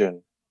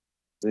version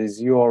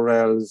these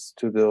URLs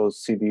to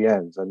those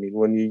CDNs? I mean,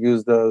 when you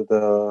use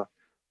the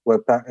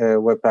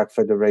Webpack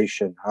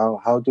Federation,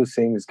 how do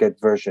things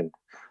get versioned?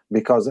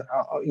 Because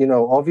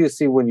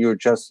obviously, when you're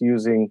just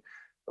using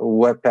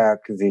Webpack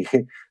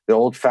the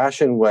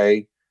old-fashioned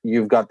way,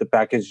 you've got the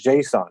package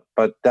JSON,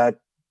 but that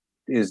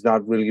is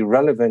not really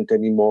relevant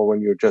anymore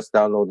when you're just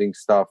downloading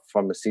stuff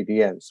from a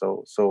CDN.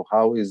 So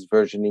how is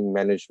versioning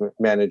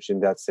managed in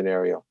that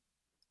scenario?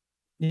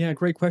 Yeah,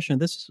 great question.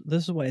 This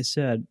is why I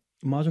said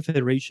module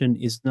federation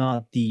is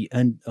not the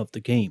end of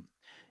the game.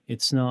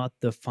 It's not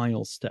the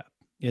final step.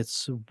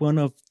 It's one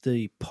of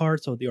the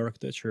parts of the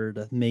architecture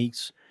that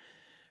makes,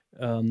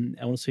 I want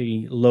to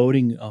say,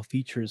 loading of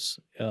features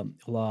a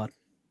lot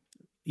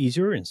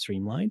easier and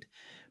streamlined.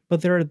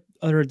 But there are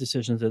other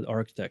decisions that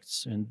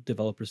architects and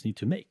developers need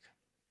to make.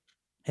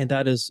 And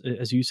that is,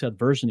 as you said,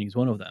 versioning is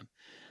one of them.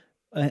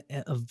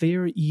 A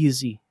very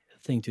easy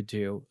thing to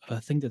do, a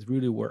thing that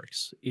really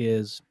works,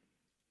 is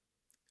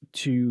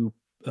to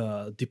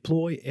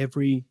deploy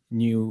every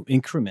new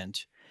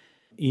increment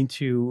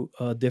into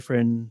a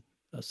different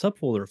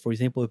subfolder. For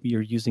example, if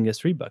you're using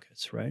S3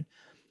 buckets, right?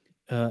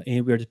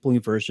 And we're deploying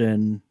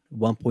version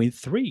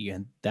 1.3,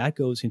 and that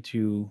goes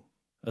into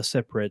a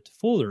separate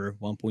folder,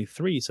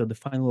 1.3. So the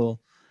final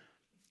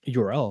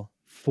URL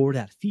for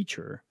that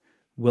feature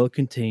will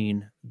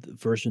contain the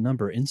version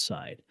number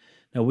inside.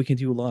 Now, we can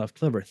do a lot of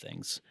clever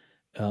things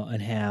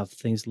and have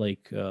things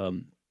like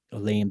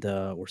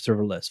Lambda or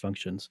serverless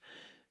functions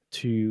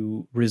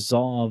to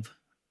resolve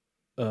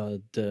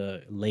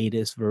the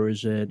latest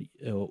version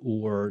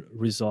or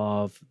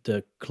resolve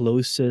the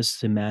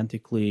closest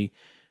semantically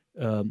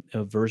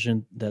a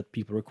version that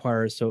people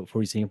require. So,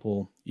 for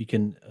example, you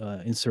can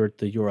insert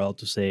the URL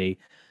to say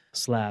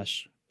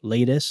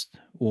 /latest,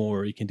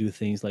 or you can do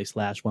things like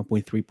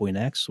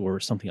 /1.3.x or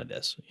something like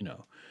this.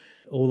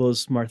 All those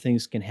smart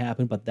things can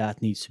happen, but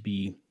that needs to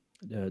be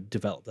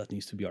developed. That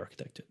needs to be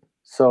architected.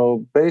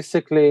 So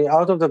basically,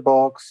 out of the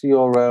box,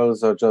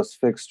 URLs are just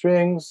fixed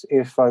strings.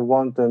 If I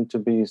want them to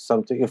be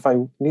something, if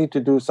I need to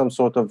do some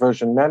sort of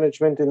version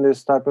management in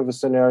this type of a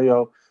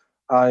scenario,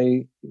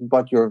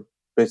 what you're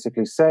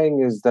basically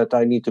saying is that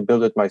I need to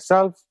build it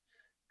myself,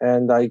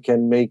 and I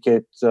can make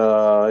it,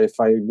 if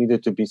I need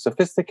it to be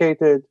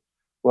sophisticated,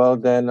 well,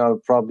 then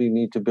I'll probably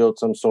need to build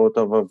some sort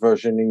of a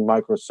versioning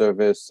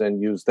microservice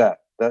and use that.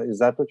 Is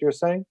that what you're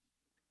saying?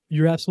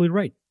 You're absolutely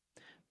right.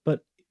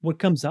 But what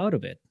comes out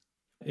of it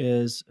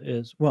is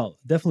well,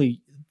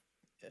 definitely,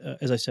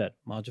 as I said,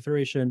 module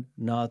federation,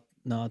 not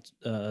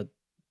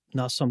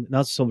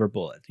silver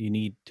bullet. You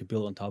need to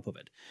build on top of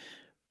it.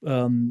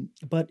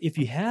 But if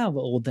you have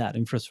all that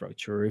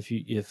infrastructure,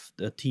 if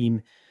the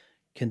team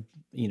can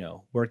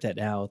work that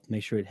out,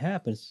 make sure it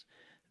happens,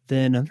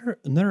 then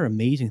another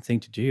amazing thing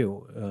to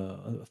do,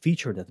 a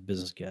feature that the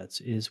business gets,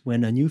 is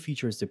when a new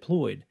feature is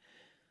deployed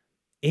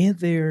and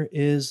there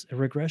is a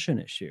regression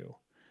issue,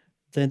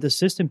 then the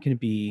system can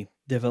be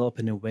developed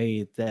in a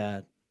way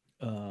that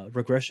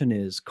regression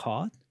is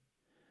caught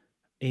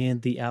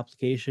and the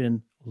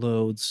application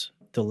loads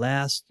the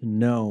last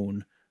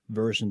known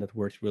version that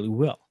worked really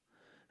well.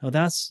 Now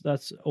that's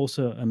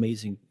also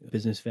amazing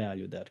business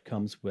value that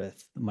comes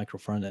with micro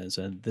frontends,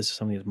 and this is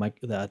something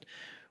that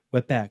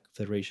Webpack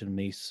Federation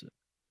makes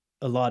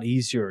a lot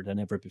easier than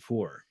ever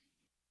before.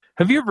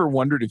 Have you ever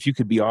wondered if you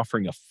could be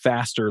offering a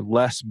faster,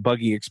 less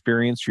buggy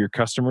experience for your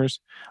customers?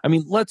 I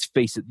mean, let's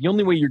face it, the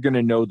only way you're going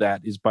to know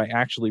that is by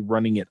actually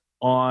running it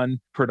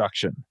on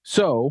production.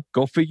 So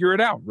go figure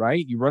it out,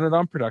 right? You run it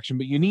on production,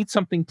 but you need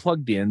something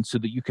plugged in so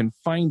that you can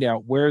find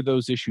out where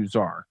those issues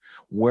are,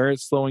 where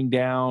it's slowing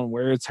down,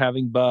 where it's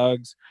having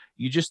bugs.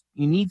 You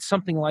need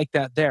something like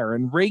that there.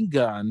 And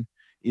Raygun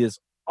is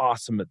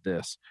awesome at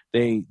this.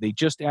 They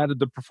just added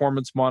the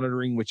performance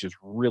monitoring, which is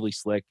really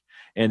slick,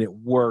 and it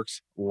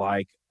works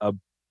like a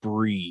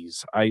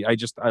breeze. I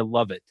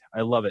love it.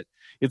 I love it.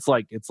 It's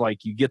like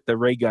you get the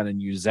ray gun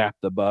and you zap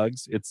the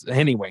bugs. It's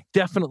anyway,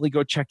 definitely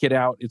go check it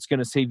out. It's going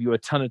to save you a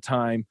ton of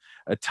time,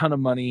 a ton of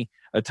money,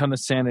 a ton of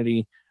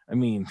sanity. I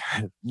mean,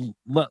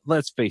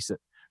 let's face it.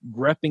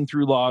 Grepping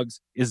through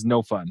logs is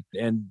no fun,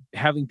 and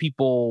having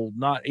people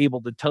not able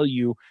to tell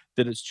you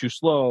that it's too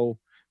slow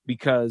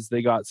because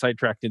they got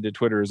sidetracked into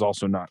Twitter is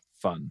also not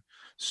fun.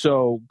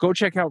 So go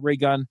check out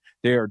Raygun.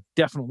 They are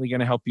definitely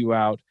going to help you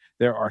out.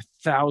 There are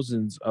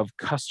thousands of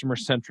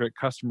customer-centric,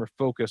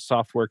 customer-focused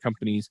software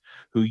companies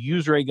who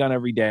use Raygun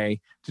every day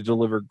to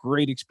deliver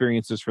great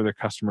experiences for their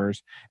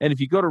customers. And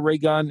if you go to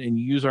Raygun and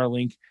you use our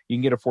link, you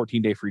can get a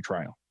 14-day free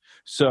trial.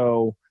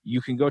 So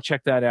you can go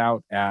check that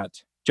out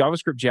at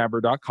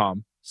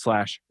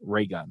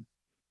javascriptjabber.com/Raygun.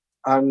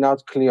 I'm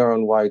not clear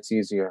on why it's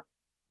easier.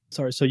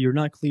 Sorry, so you're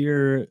not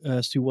clear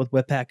as to what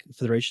Webpack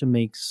Federation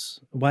makes,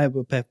 why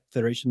Webpack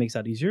Federation makes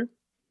that easier?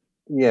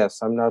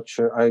 Yes, I'm not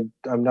sure.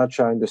 I'm not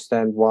sure I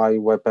understand why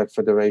Webpack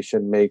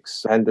Federation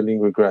makes handling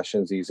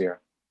regressions easier.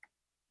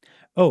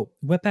 Oh,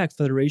 Webpack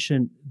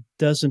Federation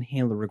doesn't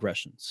handle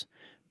regressions,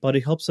 but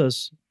it helps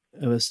us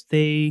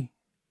stay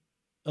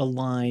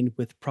aligned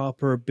with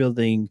proper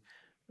building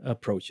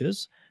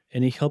approaches,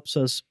 and it helps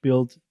us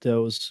build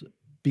those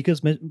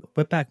because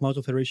Webpack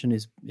Module Federation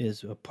is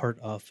a part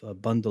of a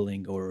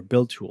bundling or a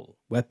build tool,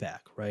 Webpack,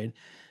 right?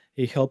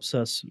 It helps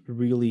us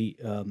really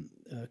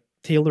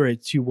tailor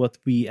it to what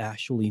we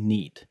actually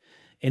need,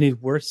 and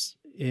it works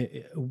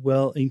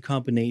well in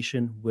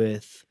combination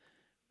with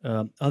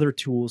other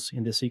tools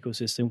in this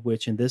ecosystem,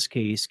 which in this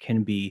case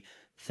can be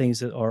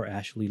things that are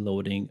actually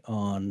loading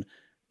on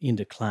in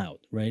the cloud,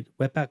 right?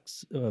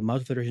 Webpack's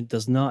Module Federation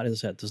does not, as I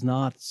said, does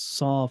not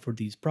solve for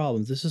these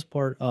problems. This is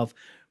part of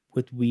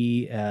what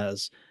we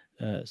as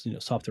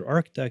software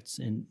architects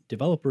and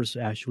developers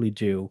actually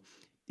do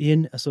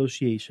in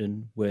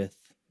association with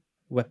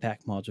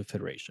Webpack Module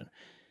Federation.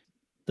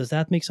 Does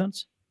that make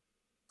sense?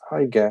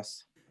 I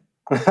guess.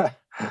 Oh,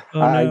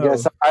 I no.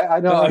 guess I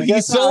know. Oh, I he's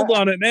guess sold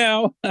on it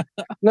now.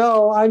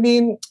 No, I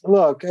mean,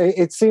 look,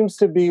 it seems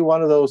to be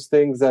one of those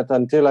things that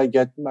until I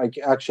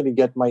actually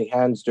get my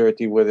hands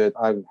dirty with it,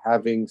 I'm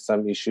having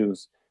some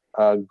issues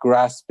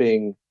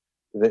grasping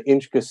the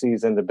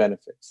intricacies and the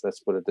benefits.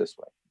 Let's put it this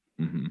way.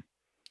 Mm-hmm.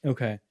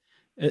 Okay.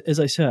 As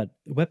I said,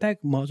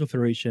 Webpack Module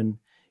Federation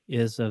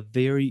is a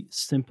very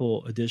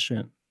simple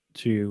addition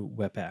to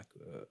Webpack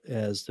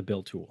as the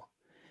build tool.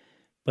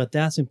 But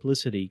that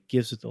simplicity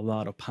gives it a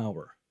lot of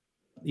power.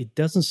 It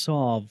doesn't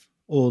solve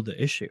all the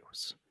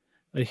issues.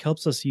 It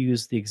helps us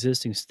use the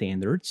existing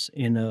standards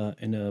in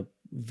a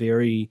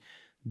very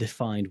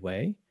defined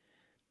way,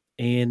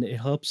 and it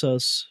helps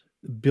us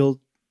build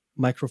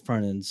micro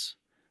frontends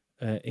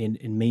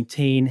and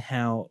maintain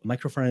how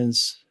micro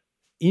frontends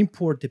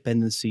import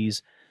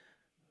dependencies,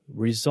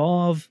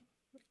 resolve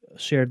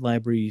shared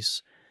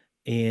libraries,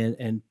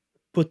 and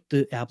put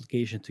the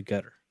application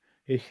together.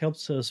 It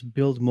helps us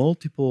build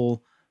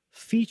multiple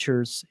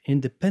features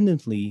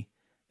independently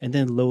and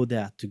then load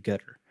that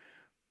together.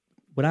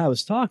 What I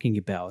was talking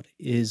about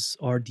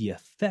are the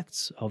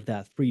effects of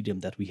that freedom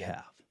that we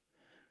have.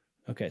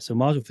 Okay, so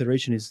Module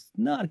Federation is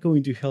not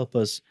going to help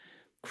us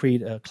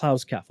create a cloud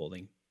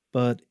scaffolding,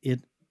 but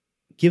it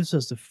gives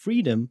us the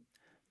freedom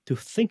to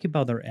think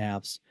about our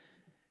apps,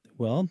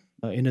 well,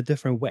 in a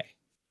different way,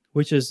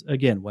 which is,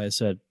 again, why I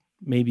said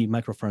maybe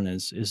micro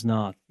frontends is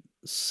not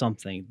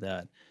something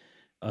that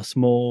a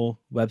small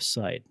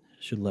website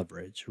should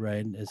leverage,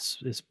 right?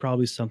 It's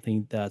probably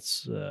something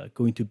that's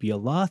going to be a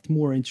lot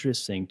more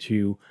interesting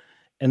to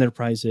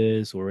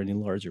enterprises or any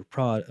larger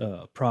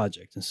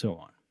project and so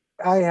on.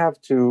 I have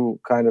to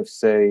kind of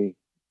say,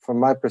 from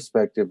my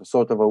perspective,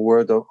 sort of a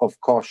word of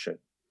caution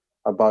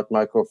about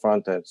micro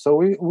frontends. So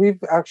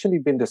we've actually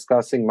been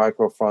discussing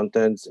micro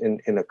frontends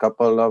in a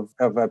couple of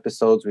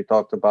episodes. We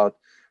talked about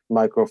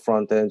micro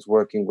frontends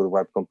working with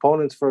web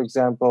components, for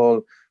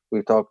example.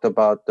 We talked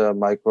about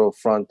micro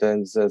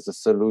frontends as a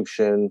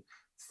solution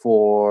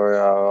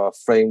for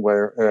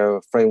framework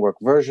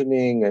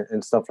versioning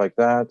and stuff like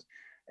that.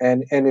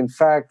 And in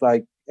fact,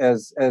 like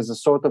as a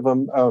sort of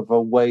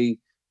a way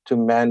to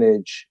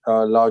manage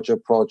larger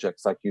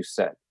projects, like you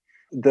said.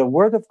 The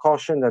word of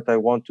caution that I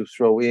want to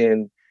throw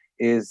in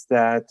is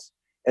that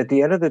at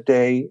the end of the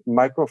day,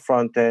 micro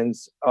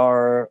frontends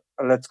are,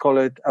 let's call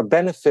it, a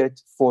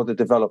benefit for the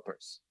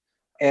developers.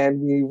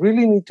 And we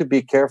really need to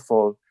be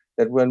careful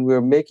that when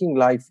we're making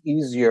life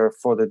easier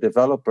for the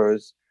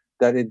developers,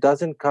 that it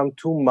doesn't come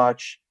too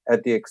much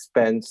at the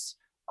expense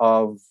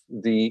of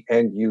the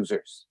end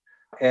users.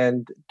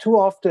 And too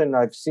often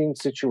I've seen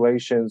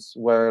situations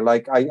where,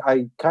 like,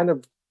 I kind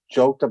of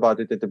joked about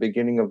it at the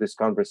beginning of this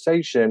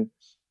conversation,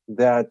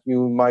 that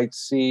you might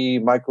see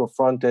micro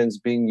frontends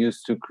being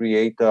used to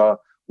create a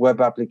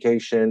web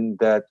application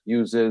that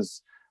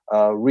uses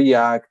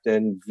React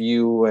and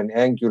Vue and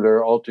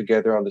Angular all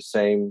together on the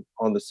same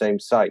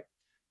site.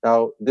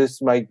 Now,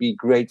 this might be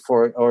great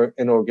for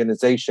an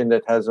organization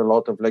that has a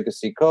lot of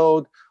legacy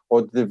code,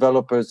 or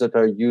developers that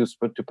are used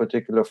to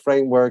particular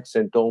frameworks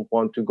and don't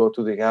want to go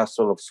to the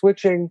hassle of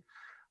switching.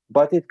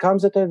 But it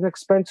comes at an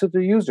expense to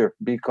the user,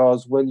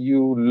 because when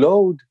you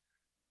load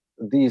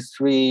these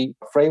three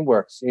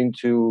frameworks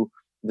into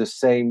the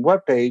same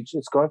web page,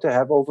 it's going to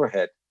have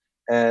overhead.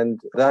 And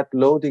that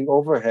loading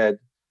overhead,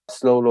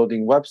 slow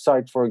loading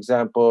website, for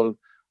example,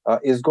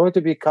 is going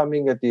to be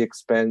coming at the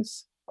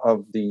expense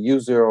of the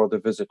user or the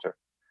visitor.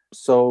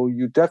 So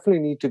you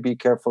definitely need to be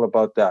careful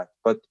about that.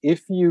 But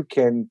if you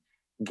can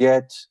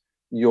get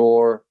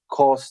your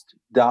cost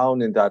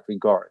down in that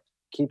regard,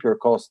 keep your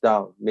cost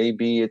down.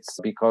 Maybe it's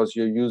because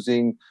you're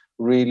using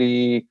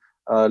really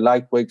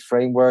lightweight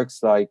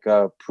frameworks like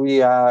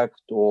Preact,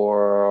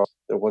 or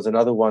there was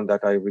another one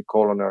that I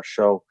recall on our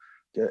show.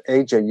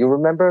 AJ, you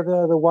remember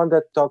the one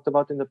that talked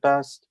about in the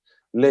past?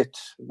 The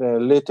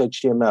Lit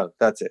HTML.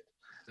 That's it.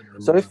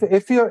 So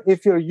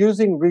if you're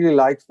using really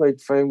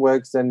lightweight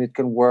frameworks, then it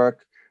can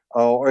work.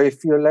 Or if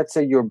let's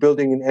say you're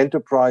building an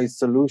enterprise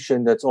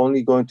solution that's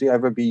only going to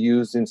ever be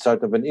used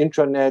inside of an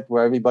intranet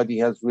where everybody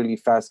has really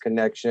fast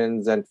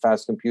connections and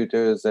fast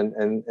computers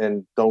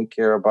and don't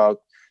care about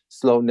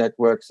slow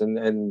networks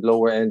and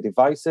lower end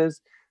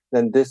devices,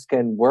 then this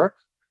can work.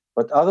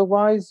 But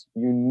otherwise,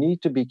 you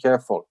need to be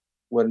careful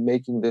when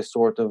making this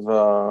sort of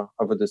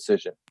a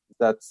decision.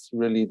 That's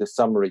really the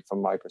summary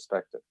from my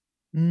perspective.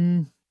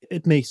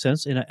 It makes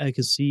sense, and I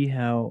can see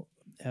how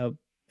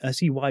I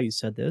see why you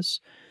said this,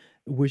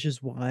 which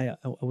is why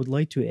I would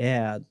like to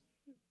add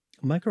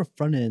micro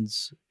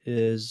frontends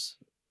is,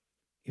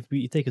 if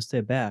we take a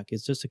step back,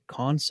 it's just a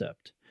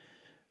concept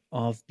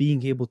of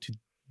being able to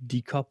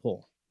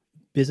decouple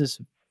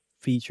business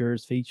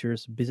features,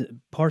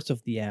 parts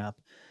of the app,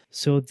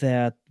 so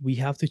that we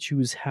have to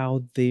choose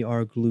how they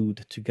are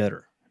glued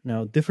together.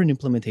 Now, different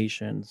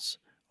implementations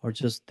are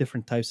just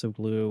different types of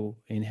glue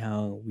in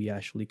how we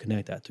actually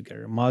connect that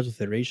together. Module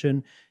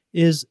federation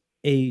is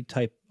a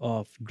type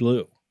of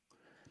glue,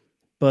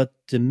 but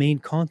the main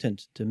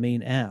content, the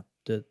main app,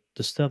 the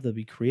stuff that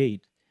we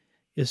create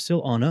is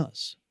still on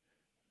us.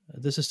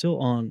 This is still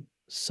on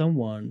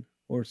someone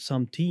or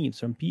some team,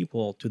 some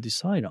people to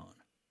decide on.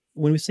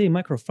 When we say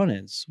micro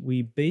frontends,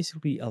 we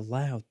basically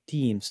allow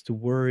teams to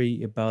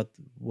worry about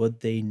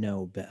what they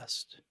know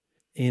best.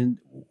 And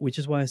which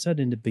is why I said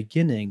in the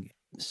beginning,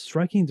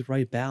 striking the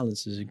right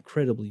balance is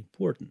incredibly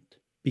important,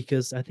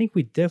 because I think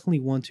we definitely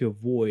want to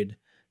avoid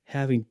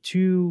having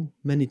too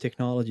many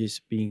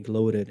technologies being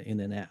loaded in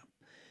an app.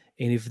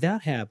 And if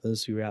that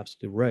happens, you're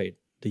absolutely right.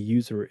 The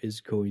user is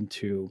going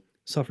to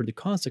suffer the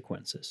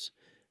consequences,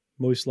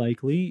 most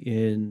likely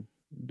in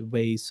the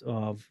ways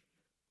of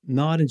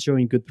not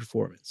enjoying good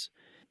performance.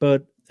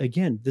 But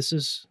again, this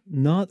is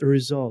not a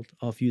result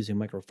of using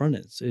micro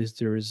frontends. It's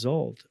the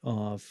result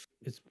of,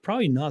 it's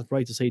probably not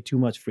right to say too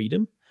much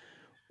freedom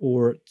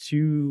or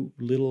too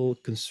little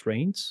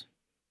constraints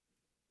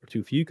or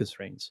too few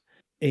constraints.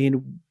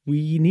 And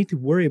we need to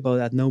worry about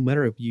that no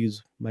matter if we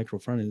use micro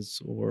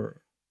frontends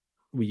or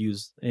we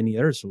use any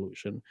other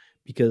solution,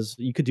 because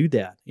you could do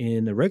that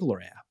in a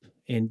regular app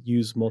and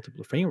use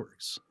multiple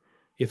frameworks.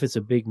 If it's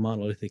a big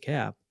monolithic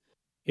app,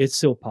 it's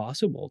still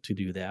possible to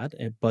do that,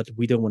 but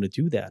we don't want to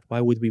do that.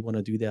 Why would we want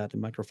to do that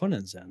in micro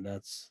frontends then?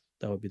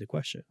 That would be the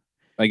question.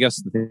 I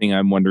guess the thing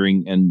I'm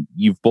wondering, and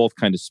you've both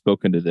kind of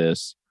spoken to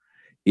this,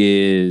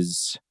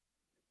 is,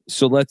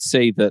 so let's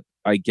say that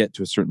I get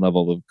to a certain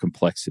level of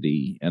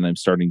complexity and I'm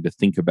starting to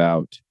think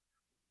about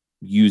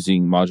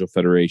using module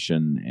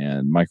federation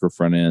and micro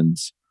front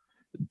ends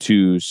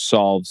to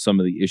solve some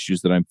of the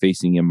issues that I'm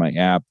facing in my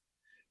app.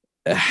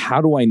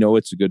 How do I know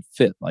it's a good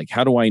fit? Like,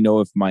 how do I know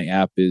if my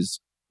app is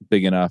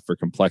big enough or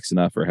complex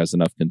enough or has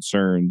enough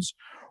concerns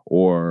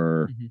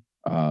or,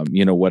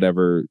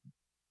 whatever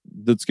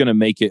that's going to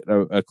make it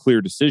a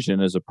clear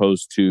decision, as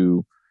opposed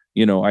to,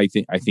 I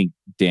think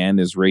Dan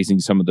is raising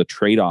some of the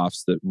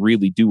trade-offs that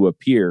really do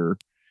appear,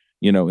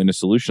 in a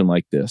solution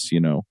like this,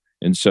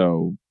 and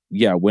so,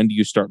 yeah, when do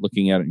you start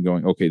looking at it and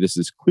going, okay, this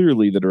is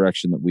clearly the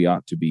direction that we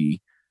ought to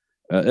be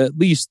at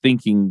least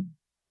thinking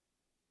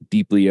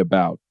deeply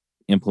about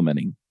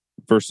implementing,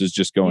 versus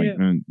just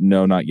going,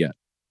 no, not yet.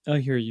 I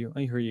hear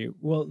you.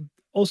 Well,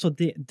 also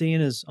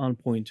Dan is on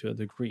point to a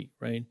degree,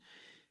 right?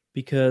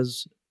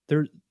 Because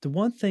the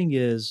one thing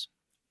is,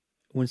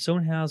 when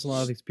someone has a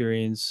lot of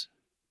experience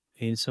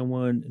and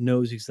someone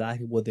knows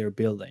exactly what they're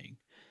building,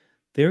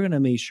 they're going to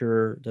make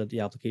sure that the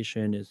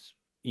application is,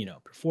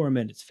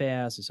 performant, it's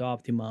fast, it's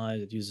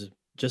optimized, it uses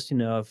just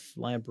enough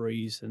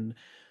libraries, and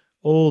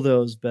all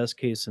those best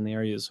case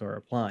scenarios are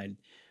applied.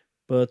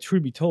 But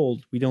truth be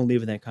told, we don't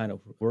live in that kind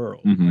of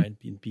world, right?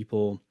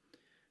 People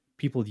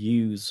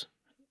use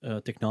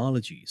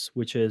technologies,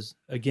 which is,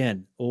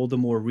 again, all the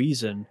more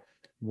reason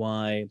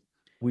why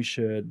we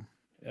should,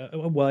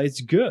 why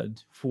it's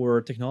good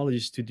for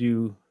technologies to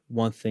do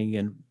one thing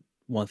and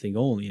one thing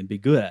only and be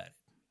good at it,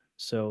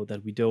 so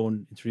that we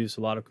don't introduce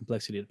a lot of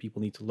complexity that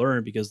people need to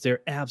learn, because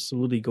they're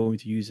absolutely going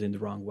to use it in the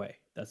wrong way.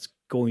 That's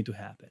going to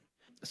happen.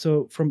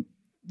 So from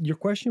Your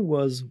question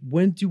was,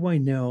 when do I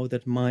know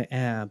that my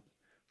app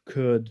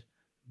could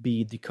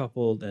be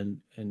decoupled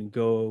and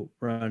go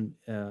run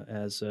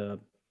as a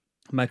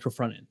micro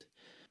front end?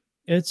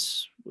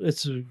 It's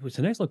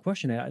an excellent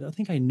question. I don't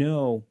think I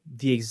know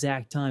the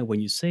exact time when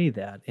you say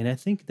that, and I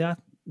think that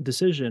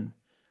decision,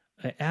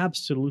 I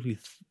absolutely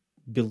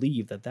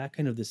believe that that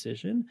kind of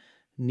decision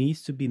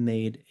needs to be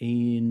made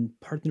in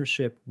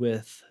partnership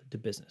with the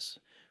business,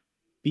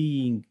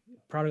 being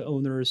product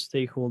owners,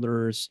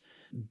 stakeholders,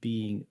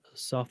 being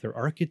software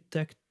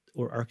architect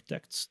or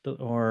architects that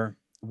are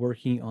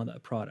working on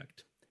that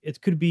product.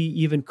 It could be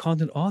even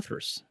content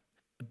authors,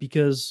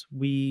 because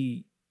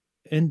we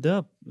end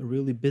up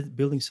really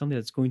building something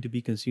that's going to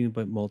be consumed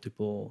by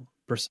multiple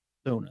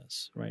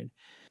personas, right?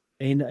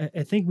 And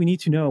I think we need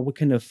to know what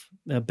kind of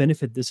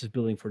benefit this is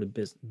building for the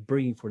business,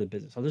 bringing for the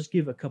business. I'll just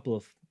give a couple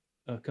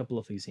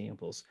of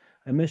examples.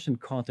 I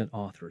mentioned content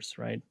authors,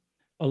 right?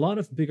 A lot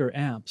of bigger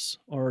apps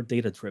are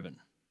data driven.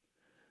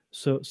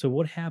 So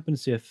what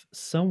happens if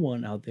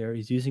someone out there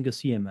is using a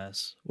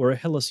CMS or a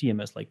Hello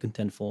CMS like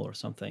Contentful or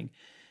something,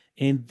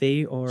 and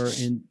they are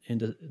in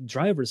the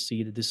driver's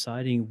seat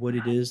deciding what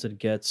it is that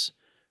gets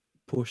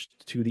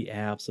pushed to the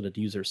apps so that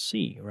users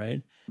see,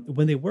 right?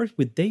 When they work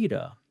with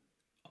data,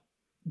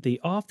 they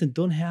often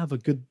don't have a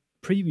good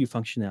preview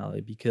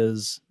functionality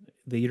because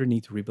they either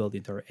need to rebuild the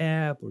entire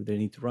app or they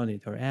need to run the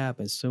entire app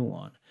and so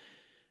on.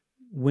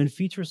 When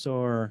features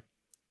are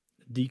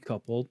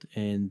decoupled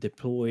and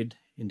deployed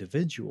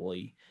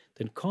individually,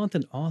 then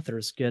content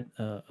authors get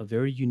a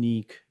very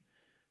unique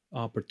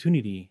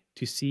opportunity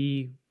to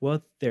see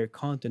what their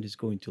content is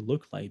going to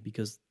look like,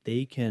 because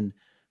they can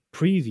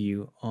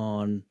preview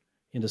on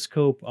in the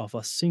scope of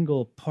a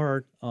single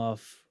part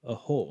of a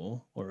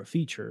whole or a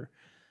feature,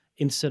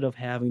 instead of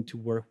having to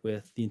work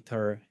with the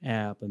entire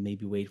app and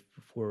maybe wait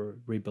for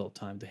rebuild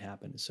time to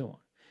happen and so on.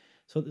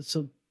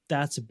 So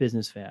that's a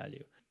business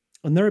value.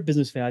 Another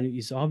business value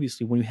is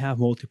obviously when you have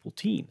multiple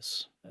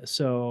teams.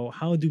 So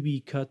how do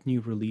we cut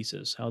new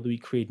releases? How do we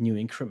create new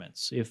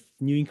increments? If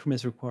new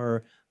increments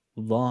require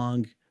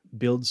long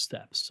build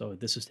steps, so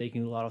this is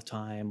taking a lot of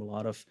time, a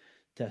lot of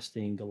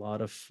testing, a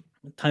lot of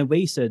time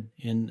wasted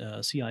in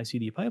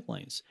CI/CD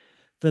pipelines,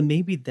 then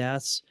maybe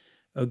that's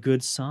a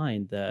good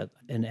sign that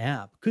an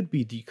app could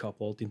be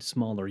decoupled into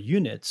smaller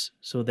units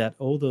so that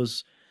all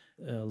those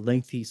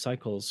lengthy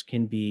cycles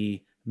can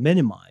be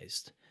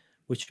minimized,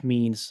 which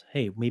means,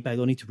 hey, maybe I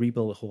don't need to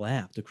rebuild a whole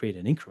app to create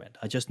an increment.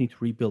 I just need to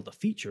rebuild a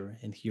feature,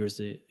 and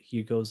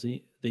here goes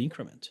the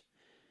increment.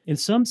 In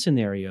some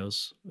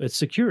scenarios, it's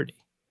security.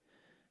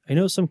 I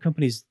know some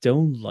companies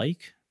don't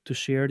like to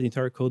share the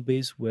entire code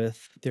base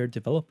with their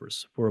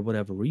developers for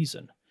whatever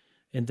reason,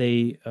 and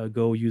they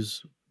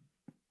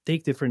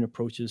take different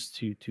approaches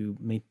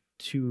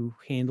to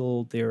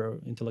handle their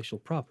intellectual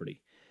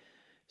property.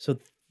 So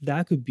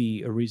that could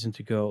be a reason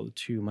to go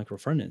to micro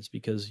frontends,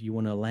 because you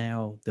want to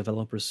allow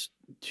developers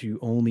to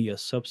only a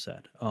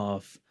subset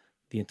of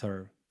the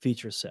entire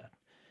feature set.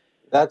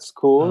 That's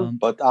cool,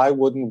 but I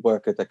wouldn't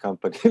work at a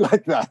company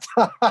like that.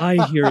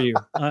 I hear you.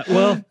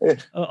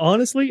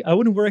 Honestly, I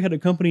wouldn't work at a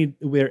company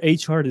where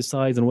HR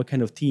decides on what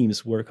kind of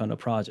teams work on a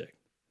project.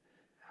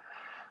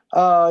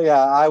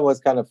 Yeah, I was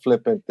kind of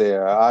flippant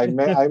there. I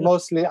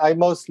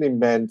mostly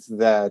meant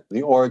that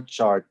the org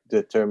chart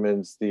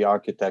determines the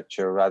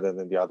architecture rather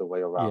than the other way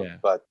around. Yeah.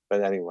 But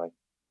anyway.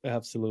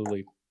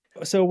 Absolutely.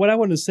 So what I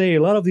want to say,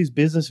 a lot of these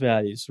business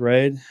values,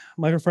 right?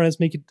 Micro frontends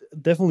make it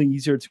definitely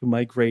easier to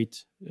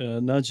migrate,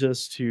 not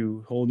just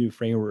to whole new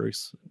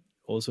frameworks,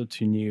 also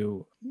to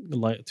new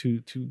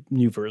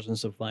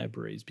versions of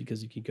libraries,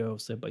 because you can go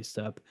step by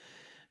step.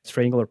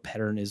 Triangular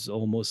pattern is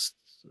almost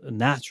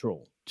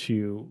natural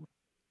to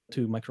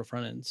micro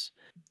frontends.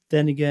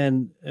 Then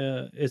again,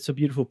 it's a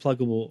beautiful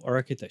pluggable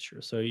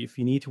architecture. So if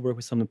you need to work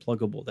with something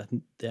pluggable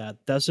that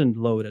doesn't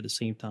load at the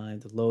same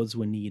time, that loads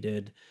when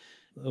needed,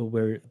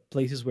 where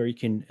places where you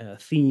can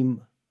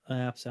theme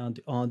apps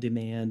on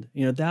demand,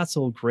 that's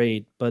all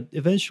great. But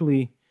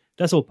eventually,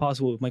 that's all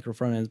possible with micro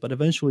frontends. But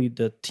eventually,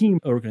 the team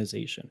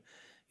organization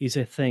is,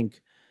 I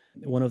think,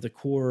 one of the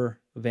core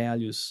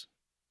values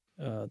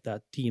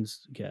that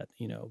teams get.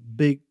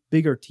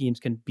 Bigger teams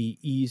can be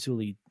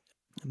easily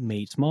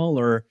made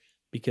smaller,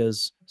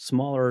 because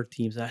smaller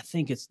teams, I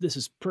think this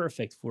is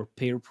perfect for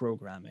pair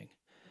programming.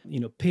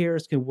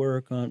 Pairs can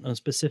work on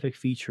specific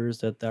features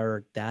that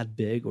are that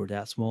big or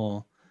that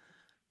small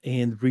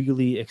and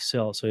really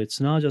excel. So it's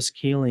not just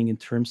scaling in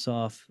terms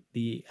of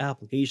the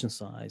application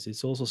size,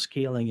 it's also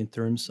scaling in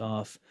terms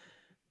of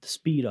the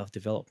speed of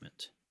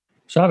development.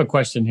 So I have a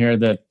question here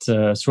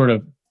that sort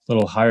of a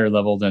little higher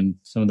level than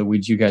some of the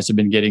weeds you guys have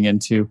been getting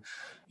into.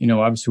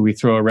 Obviously we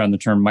throw around the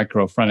term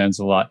micro front ends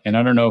a lot, and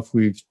I don't know if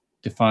we've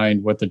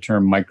defined what the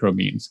term micro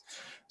means.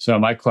 So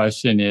my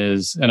question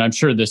is, and I'm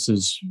sure this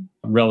is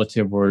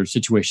relative or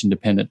situation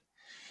dependent,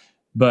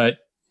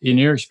 but in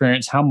your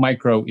experience, how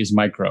micro is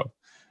micro?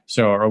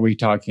 So are we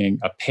talking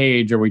a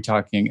page? Are we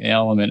talking an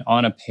element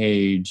on a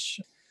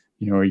page?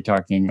 Are you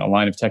talking a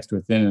line of text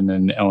within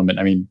an element?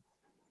 I mean,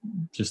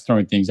 just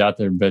throwing things out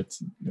there, but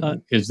Uh,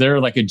 is there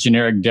like a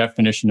generic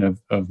definition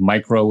of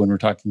micro when we're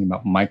talking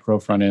about micro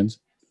front ends?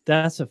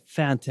 That's a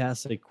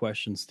fantastic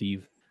question,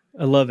 Steve.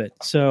 I love it.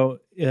 So,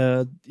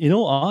 in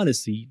all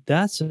honesty,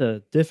 that's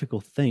a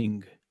difficult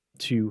thing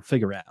to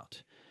figure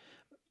out.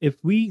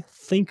 If we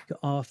think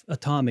of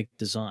atomic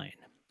design,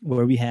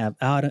 where we have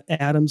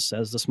atoms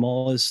as the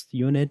smallest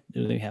unit,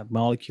 and we have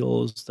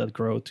molecules that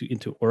grow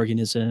into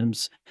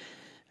organisms,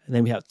 and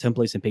then we have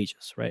templates and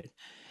pages, right?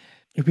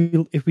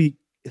 If we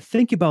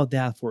think about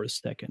that for a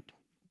second,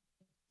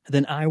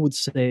 then I would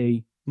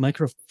say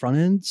micro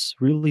frontends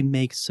really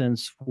make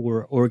sense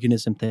for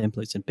organism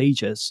templates and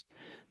pages,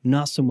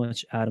 not so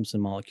much atoms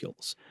and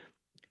molecules.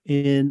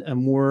 In a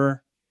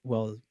more,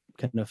 well,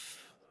 kind of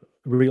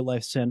real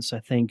life sense, I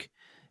think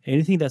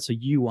anything that's a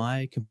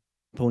UI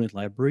component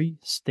library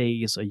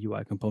stays a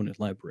UI component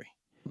library,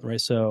 right?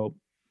 So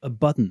a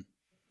button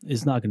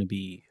is not going to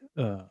be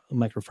a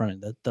micro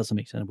frontend. That doesn't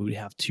make sense. We would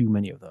have too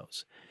many of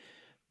those.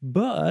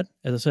 But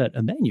as I said,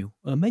 a menu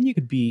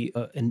could be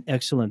an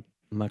excellent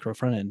micro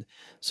front end.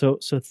 So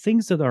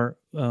things that are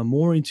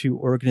more into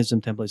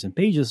organism templates and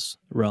pages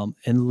realm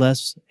and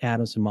less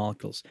atoms and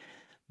molecules.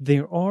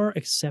 There are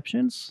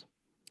exceptions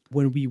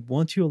when we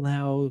want to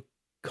allow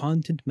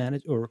content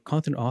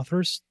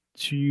authors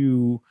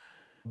to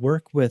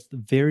work with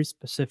very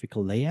specific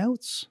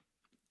layouts,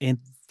 and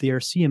their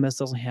CMS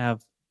doesn't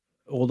have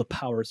all the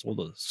powers, all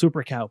the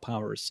super cow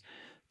powers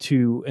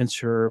to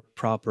ensure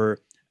proper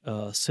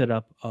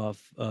setup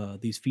of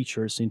these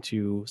features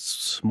into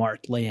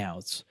smart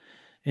layouts.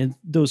 And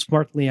those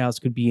smart layouts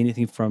could be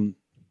anything from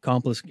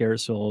complex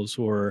carousels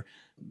or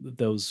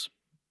those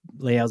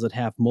layouts that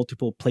have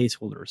multiple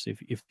placeholders,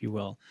 if you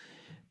will.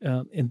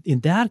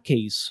 In that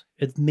case,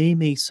 it may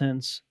make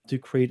sense to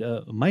create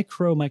a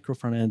micro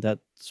front end that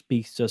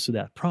speaks just to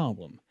that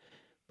problem.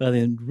 But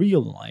in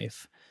real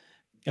life,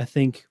 I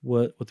think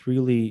what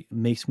really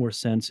makes more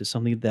sense is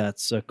something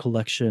that's a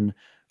collection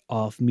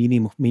of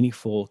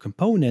meaningful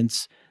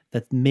components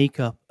that make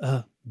up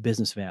a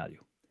business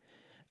value.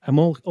 I'm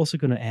also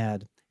going to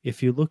add,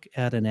 if you look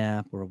at an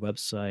app or a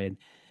website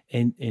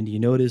and you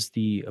notice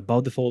the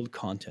about the fold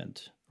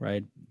content,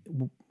 right?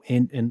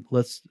 And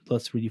let's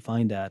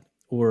redefine that,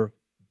 or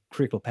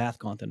critical path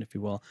content, if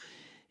you will.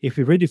 If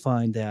we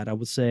redefine that, I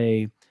would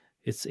say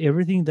it's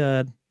everything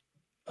that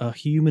a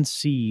human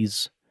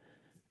sees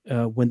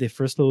when they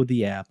first load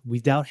the app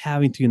without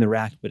having to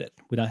interact with it,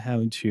 without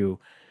having to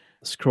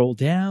scroll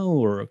down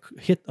or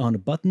hit on a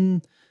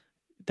button.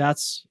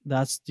 That's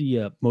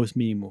the most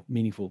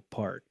meaningful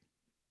part.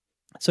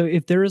 So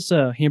if there is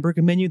a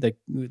hamburger menu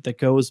that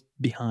goes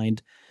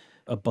behind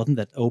a button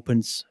that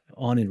opens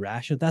on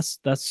interaction, that's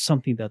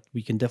something that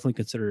we can definitely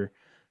consider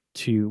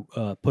to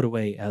put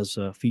away as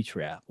a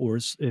feature app. Or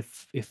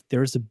if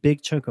there's a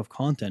big chunk of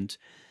content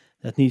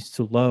that needs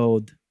to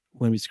load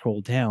when we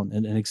scroll down,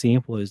 and an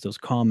example is those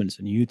comments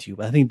on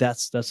YouTube. I think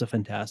that's a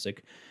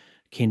fantastic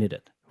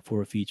candidate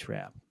for a feature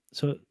app.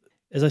 So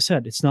as I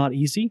said, it's not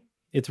easy.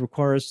 It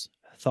requires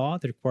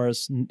thought. It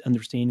requires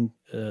understanding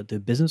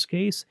the business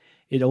case.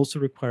 It also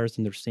requires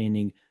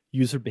understanding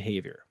user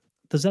behavior.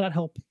 Does that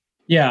help?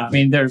 Yeah, I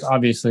mean, there's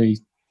obviously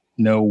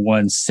no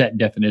one set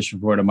definition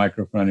for what a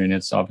micro front end.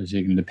 It's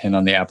obviously going to depend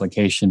on the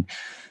application.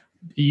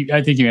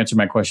 I think you answered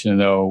my question,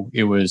 though.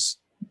 It was,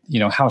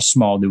 how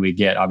small do we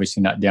get?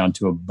 Obviously not down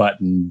to a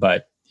button,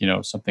 but,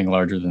 something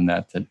larger than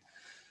that,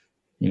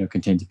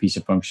 contains a piece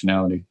of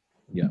functionality.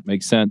 Yeah,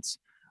 makes sense.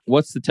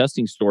 What's the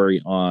testing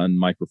story on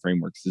micro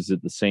frameworks? Is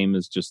it the same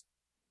as just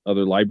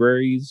other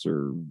libraries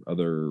or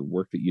other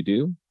work that you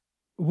do?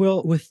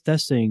 Well, with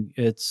testing,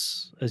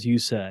 it's, as you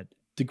said,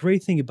 the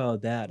great thing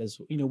about that is,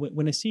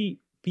 when I see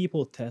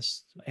people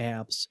test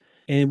apps,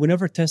 and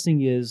whenever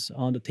testing is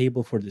on the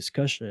table for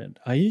discussion,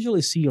 I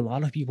usually see a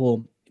lot of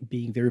people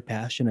being very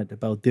passionate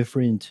about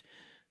different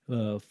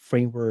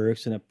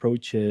frameworks and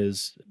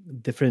approaches,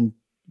 different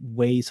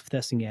ways of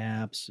testing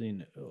apps,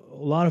 and a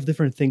lot of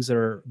different things that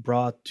are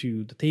brought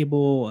to the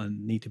table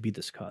and need to be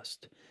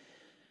discussed.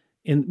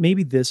 And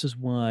maybe this is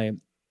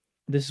one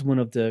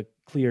of the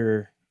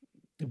clear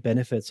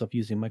benefits of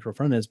using micro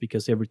frontends,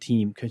 because every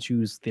team can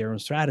choose their own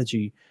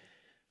strategy,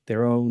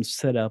 their own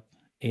setup,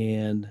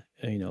 and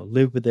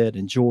live with it,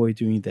 enjoy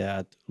doing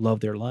that,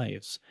 love their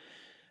lives.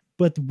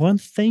 But one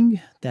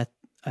thing that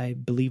I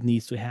believe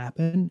needs to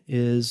happen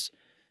is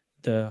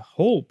the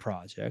whole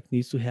project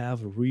needs to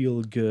have a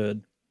real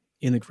good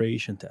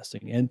integration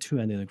testing,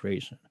 end-to-end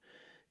integration.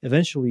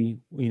 Eventually,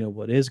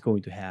 what is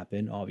going to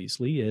happen,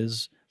 obviously,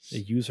 is the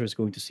user is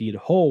going to see the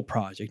whole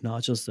project,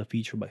 not just the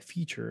feature by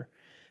feature.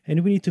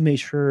 And we need to make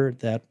sure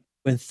that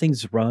when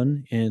things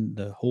run in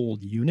the whole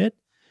unit,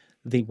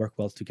 they work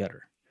well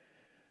together.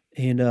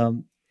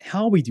 And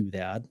how we do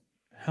that,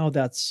 how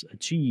that's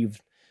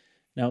achieved.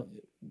 Now,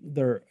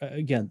 there are,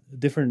 again,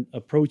 different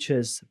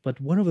approaches, but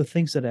one of the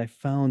things that I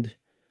found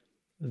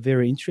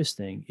very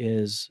interesting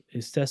is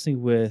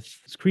testing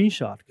with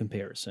screenshot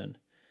comparison.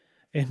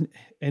 And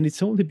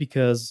it's only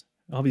because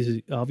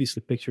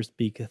obviously pictures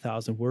speak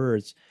 1,000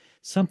 words.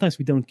 Sometimes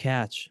we don't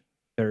catch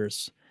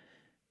errors.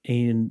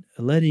 and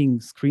letting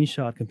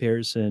screenshot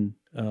comparison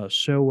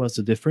show us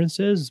the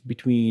differences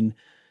between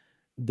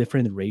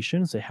different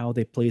iterations and how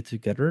they play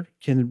together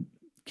can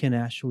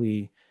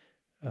actually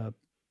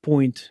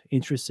point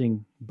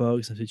interesting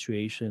bugs and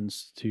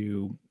situations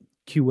to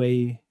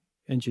QA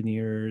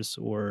engineers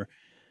or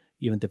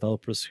even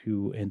developers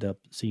who end up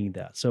seeing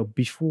that. So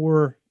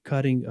before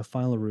cutting a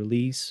final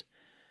release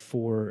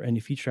for any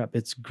feature app,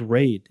 it's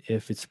great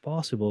if it's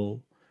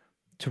possible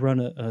to run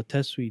a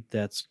test suite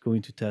that's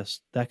going to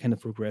test that kind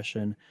of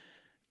regression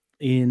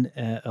in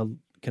a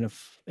kind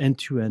of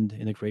end-to-end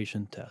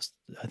integration test.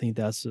 I think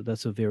that's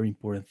a very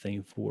important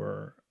thing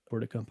for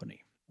the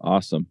company.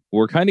 Awesome.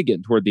 We're kind of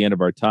getting toward the end of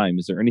our time.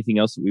 Is there anything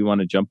else that we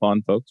want to jump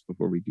on, folks,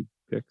 before we do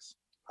picks?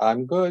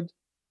 I'm good.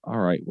 All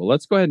right. Well,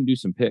 let's go ahead and do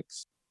some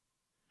picks.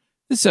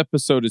 This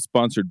episode is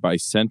sponsored by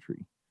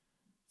Sentry.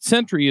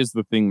 Sentry is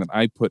the thing that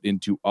I put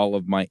into all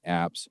of my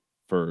apps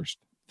first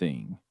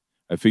thing.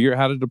 I figure out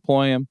how to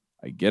deploy them.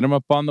 I get them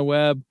up on the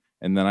web,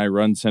 and then I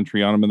run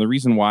Sentry on them. And the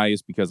reason why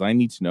is because I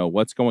need to know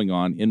what's going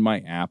on in my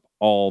app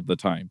all the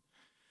time.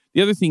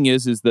 The other thing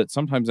is that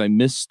sometimes I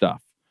miss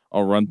stuff.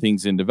 I'll run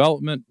things in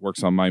development,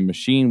 works on my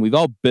machine. We've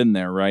all been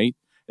there, right?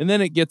 And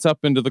then it gets up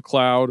into the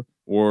cloud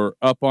or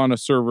up on a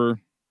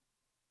server,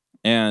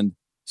 and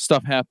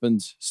stuff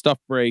happens, stuff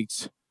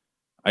breaks.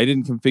 I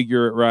didn't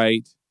configure it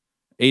right.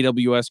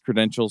 AWS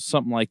credentials,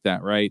 something like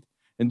that, right?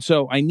 And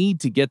so I need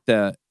to get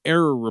the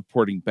error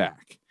reporting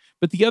back.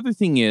 But the other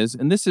thing is,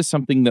 and this is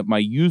something that my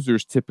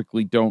users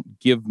typically don't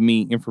give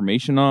me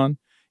information on,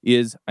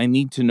 is I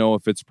need to know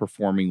if it's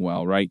performing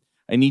well, right?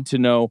 I need to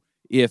know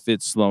if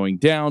it's slowing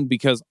down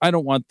because I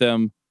don't want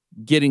them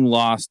getting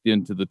lost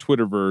into the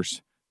Twitterverse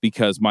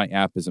because my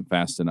app isn't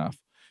fast enough.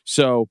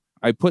 So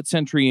I put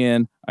Sentry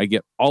in, I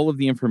get all of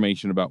the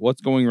information about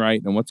what's going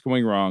right and what's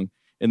going wrong,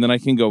 and then I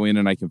can go in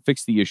and I can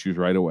fix the issues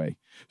right away.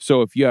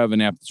 So if you have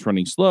an app that's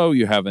running slow,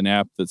 you have an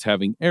app that's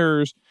having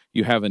errors,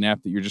 you have an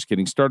app that you're just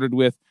getting started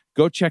with,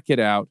 go check it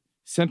out,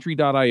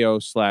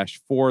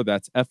 sentry.io/4,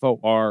 that's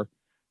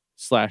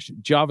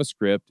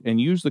FOR/JavaScript, and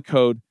use the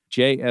code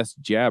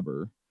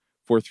JSJabber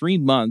for 3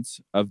 months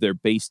of their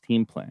base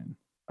team plan.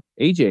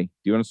 AJ, do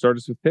you want to start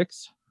us with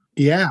picks?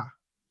 Yeah.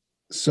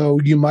 So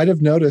you might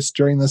have noticed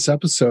during this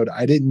episode,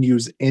 I didn't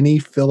use any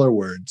filler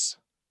words.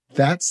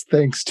 That's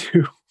thanks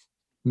to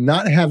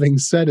not having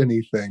said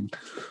anything.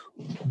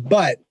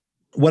 But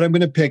what I'm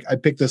going to pick, I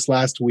picked this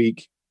last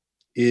week,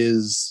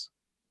 is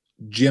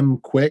Jim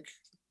Quick.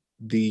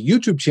 The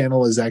YouTube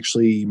channel is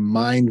actually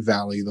Mind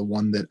Valley, the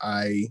one that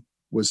I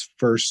was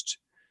first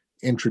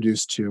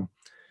introduced to.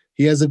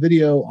 He has a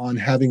video on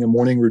having a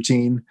morning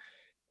routine.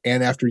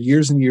 And after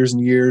years and years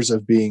and years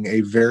of being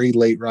a very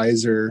late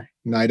riser,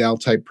 night owl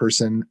type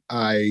person,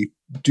 I,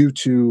 due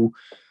to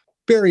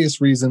various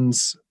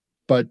reasons,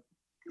 but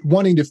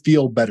wanting to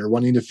feel better,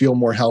 wanting to feel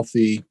more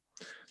healthy,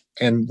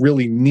 and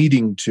really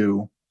needing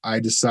to, I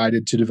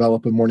decided to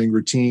develop a morning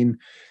routine.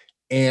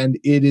 And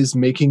it is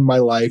making my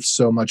life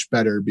so much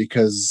better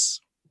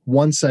because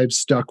once I've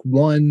stuck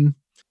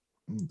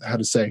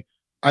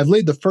I've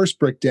laid the first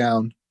brick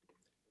down,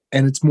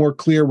 and it's more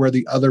clear where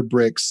the other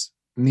bricks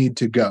need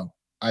to go.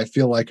 I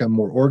feel like I'm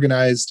more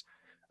organized.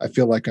 I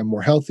feel like I'm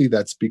more healthy.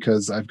 That's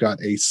because I've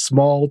got a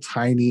small,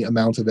 tiny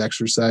amount of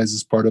exercise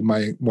as part of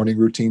my morning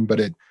routine,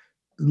 but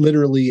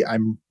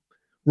I'm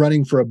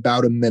running for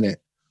about a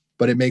minute,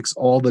 but it makes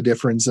all the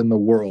difference in the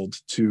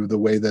world to the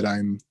way that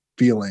I'm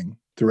feeling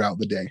throughout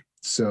the day.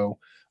 So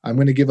I'm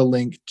going to give a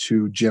link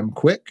to Jim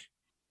Quick,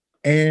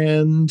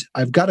 and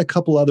I've got a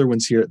couple other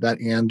ones here. That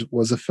 "and"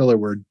 was a filler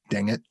word.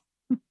 Dang it.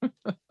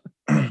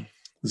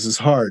 This is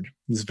hard.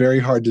 It's very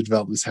hard to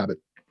develop this habit.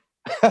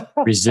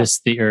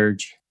 Resist the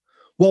urge.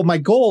 Well, my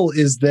goal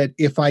is that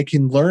if I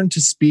can learn to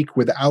speak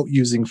without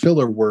using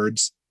filler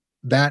words,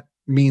 that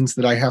means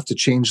that I have to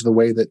change the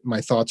way that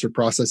my thoughts are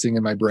processing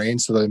in my brain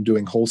so that I'm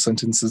doing whole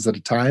sentences at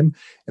a time.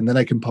 And then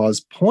I can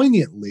pause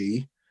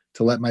poignantly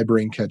to let my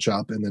brain catch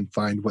up and then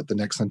find what the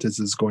next sentence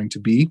is going to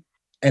be.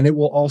 And it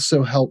will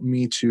also help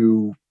me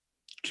to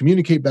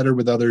communicate better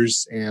with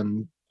others.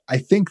 And I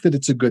think that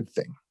it's a good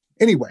thing.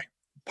 Anyway,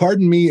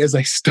 pardon me as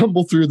I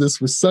stumble through this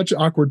with such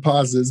awkward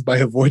pauses by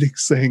avoiding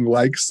saying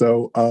like,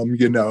 so,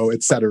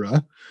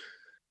 etc.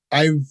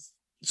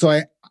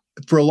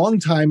 For a long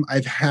time,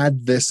 I've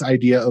had this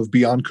idea of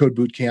Beyond Code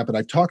Bootcamp, and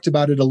I talked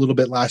about it a little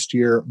bit last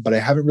year, but I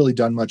haven't really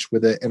done much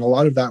with it. And a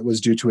lot of that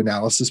was due to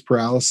analysis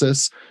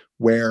paralysis,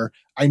 where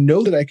I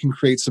know that I can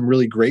create some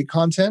really great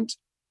content,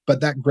 but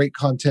that great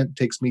content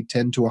takes me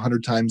 10 to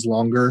 100 times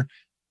longer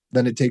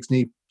than it takes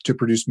me to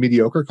produce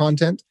mediocre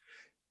content.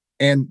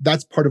 And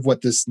that's part of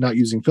what this not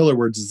using filler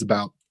words is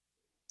about,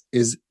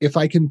 is if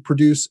I can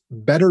produce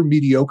better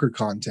mediocre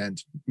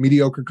content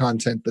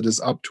that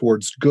is up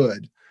towards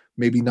good,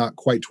 maybe not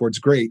quite towards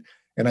great,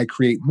 and I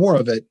create more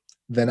of it,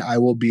 then I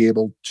will be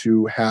able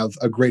to have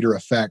a greater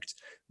effect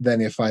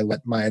than if I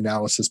let my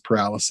analysis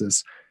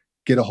paralysis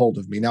get a hold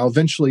of me. Now,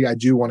 eventually, I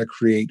do want to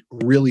create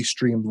really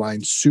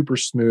streamlined, super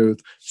smooth,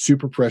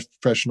 super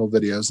professional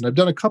videos, and I've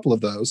done a couple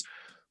of those.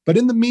 But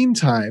in the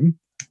meantime,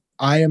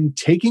 I am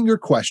taking your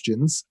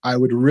questions. I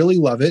would really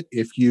love it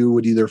if you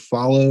would either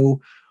follow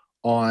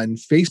on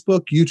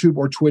Facebook, YouTube,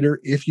 or Twitter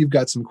if you've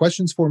got some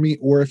questions for me,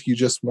 or if you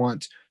just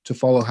want to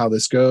follow how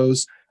this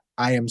goes.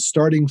 I am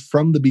starting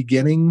from the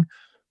beginning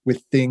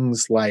with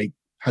things like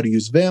how to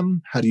use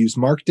Vim, how to use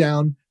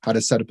Markdown, how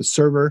to set up a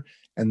server,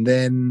 and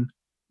then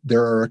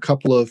there are a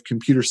couple of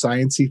computer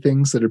science-y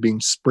things that are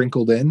being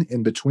sprinkled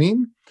in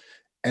between,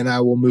 and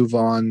I will move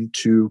on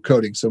to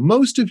coding. So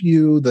most of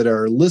you that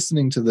are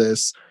listening to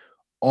this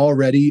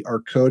already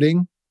are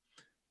coding,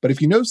 but if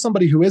you know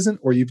somebody who isn't,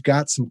 or you've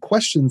got some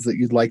questions that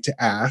you'd like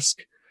to ask,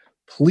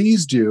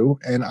 please do,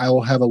 and I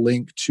will have a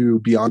link to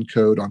Beyond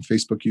Code on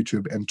Facebook,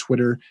 YouTube, and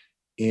Twitter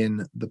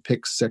in the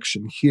picks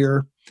section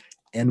here.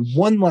 And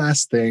one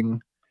last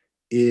thing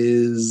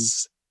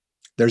is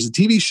there's a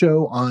TV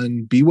show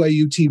on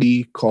BYU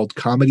TV called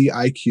Comedy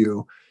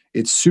IQ.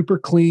 It's super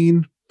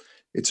clean.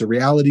 It's a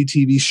reality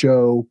TV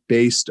show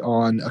based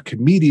on a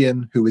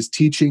comedian who is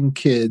teaching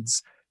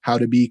kids how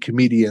to be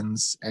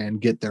comedians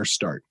and get their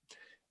start.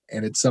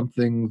 And it's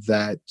something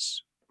that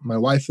my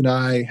wife and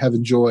I have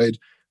enjoyed,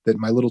 that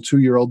my little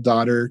 2-year-old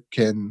daughter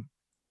can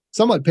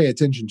somewhat pay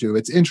attention to.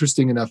 It's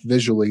interesting enough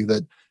visually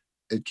that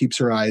it keeps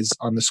her eyes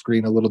on the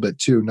screen a little bit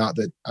too. Not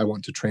that I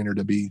want to train her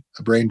to be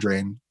a brain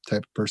drain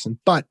type of person,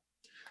 but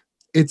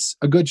it's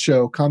a good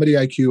show. Comedy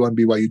IQ on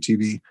BYU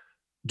TV.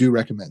 Do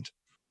recommend.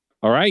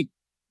 All right.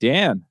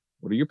 Dan,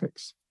 what are your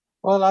picks?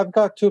 Well, I've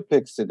got 2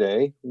 picks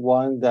today.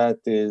 One that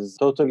is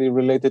totally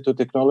related to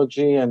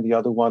technology and the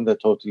other one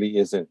that totally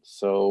isn't.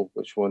 So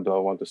which one do I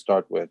want to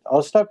start with?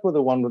 I'll start with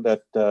the one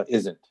that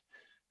isn't.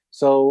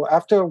 So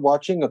after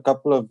watching a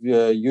couple of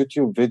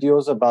YouTube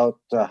videos about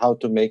how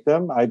to make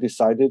them, I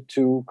decided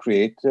to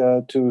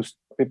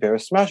prepare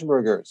smash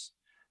burgers.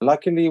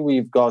 Luckily,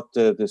 we've got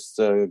this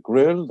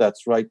grill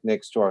that's right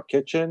next to our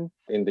kitchen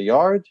in the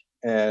yard,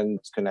 and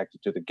it's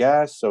connected to the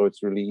gas, so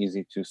it's really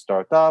easy to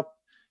start up.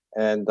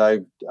 And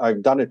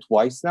I've done it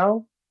twice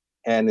now,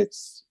 and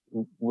it's,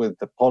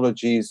 with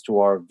apologies to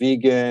our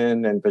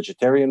vegan and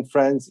vegetarian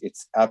friends,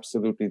 it's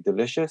absolutely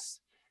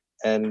delicious,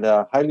 and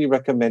highly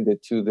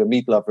recommended to the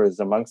meat lovers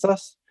amongst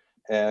us.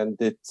 And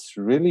it's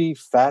really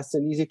fast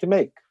and easy to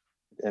make,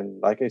 and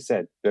like I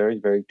said, very,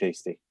 very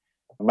tasty.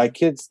 My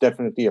kids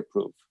definitely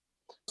approve.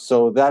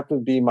 So that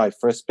would be my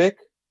first pick.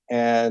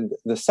 And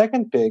the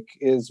second pick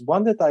is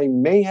one that I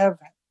may have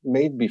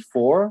made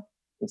before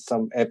in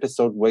some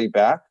episode way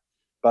back,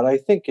 but I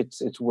think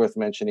it's worth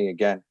mentioning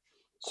again.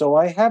 So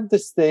I have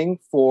this thing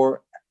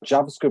for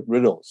JavaScript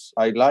riddles.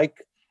 I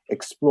like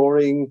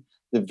exploring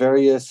the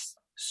various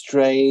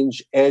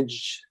strange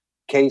edge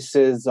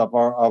cases of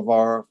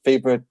our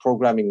favorite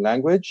programming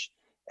language.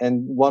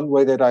 And one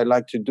way that I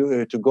like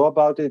to go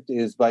about it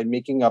is by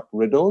making up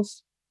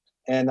riddles.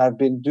 And I've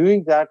been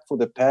doing that for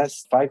the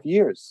past 5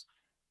 years.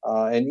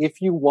 And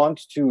if you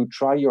want to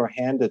try your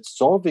hand at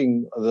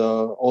solving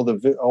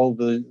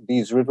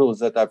these riddles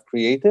that I've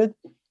created,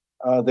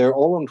 they're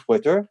all on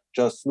Twitter.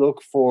 Just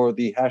look for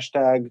the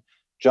hashtag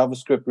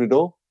JavaScript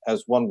riddle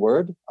as one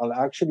word. I'll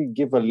actually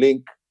give a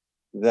link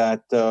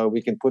that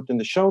we can put in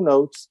the show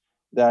notes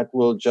that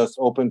will just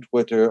open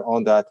Twitter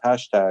on that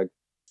hashtag,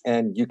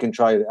 and you can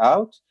try it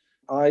out.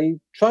 I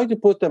try to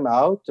put them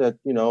out at,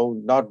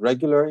 not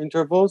regular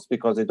intervals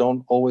because I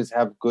don't always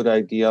have good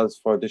ideas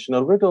for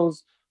additional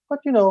riddles, but,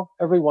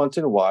 every once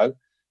in a while.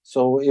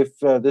 So if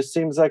this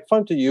seems like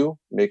fun to you,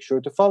 make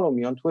sure to follow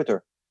me on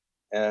Twitter.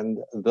 And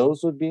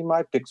those would be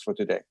my picks for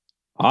today.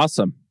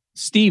 Awesome.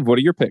 Steve, what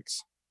are your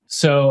picks?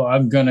 So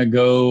I'm going to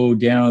go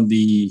down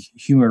the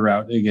humor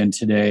route again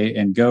today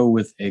and go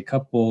with a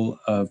couple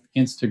of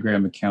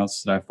Instagram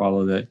accounts that I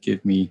follow that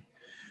give me,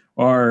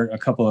 or a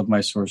couple of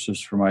my sources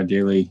for my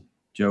daily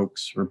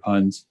jokes or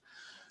puns.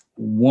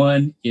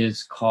 One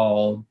is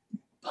called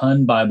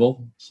Pun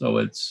Bible. So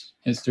it's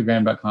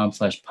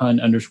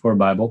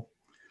Instagram.com/pun_Bible.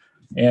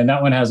 And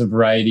that one has a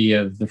variety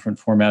of different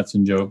formats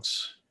and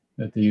jokes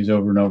that they use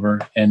over and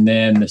over. And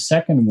then the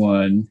second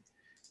one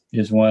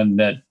is one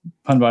that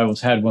Pun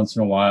Bible's had once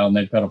in a while, and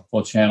they've got a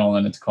full channel,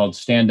 and it's called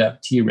Stand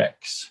Up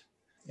T-Rex.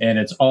 And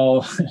it's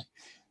all,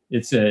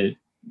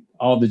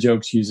 all the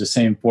jokes use the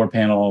same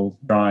 4-panel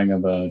drawing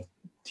of a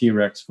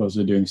T-Rex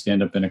supposedly doing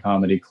stand-up in a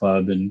comedy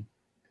club. And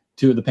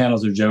 2 of the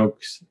panels are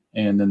jokes.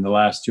 And then the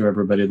last 2,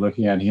 everybody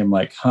looking at him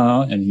like,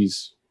 huh? And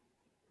he's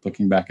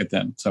looking back at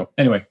them. So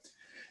anyway,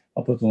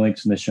 I'll put the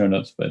links in the show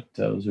notes, but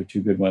those are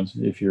 2 good ones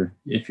if you're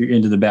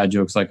into the bad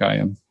jokes like I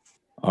am.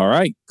 All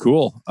right,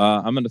 cool.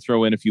 I'm going to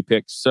throw in a few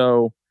picks.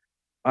 So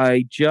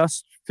I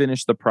just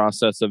finished the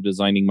process of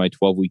designing my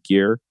 12-week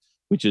year,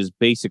 which is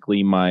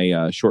basically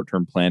my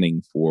short-term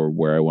planning for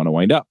where I want to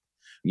wind up.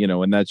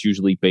 And that's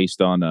usually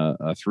based on a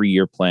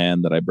 3-year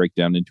plan that I break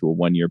down into a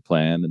 1-year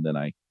plan, and then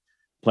I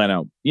plan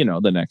out,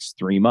 the next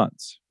 3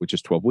 months, which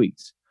is 12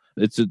 weeks.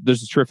 There's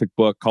a terrific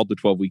book called The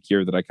 12-Week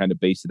Year that I kind of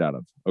base it out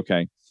of.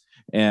 Okay.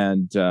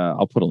 And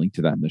I'll put a link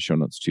to that in the show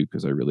notes too,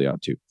 because I really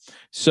ought to.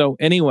 So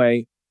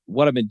anyway,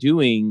 what I've been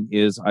doing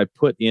is I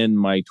put in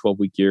my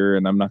 12-week year,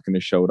 and I'm not going to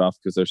show it off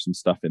because there's some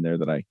stuff in there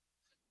that I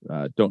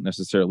don't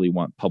necessarily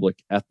want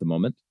public at the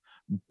moment.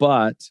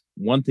 But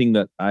one thing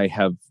that I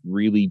have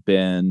really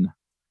been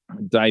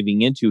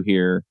diving into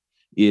here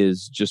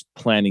is just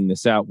planning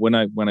this out. When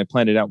I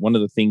planned it out, one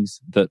of the things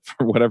that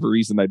for whatever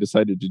reason I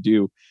decided to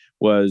do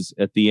was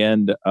at the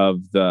end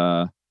of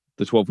the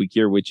 12-week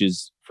year, which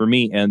is for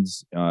me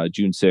ends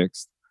June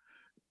 6th.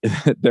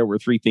 There were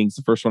three things.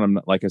 The first one,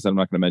 like I said, I'm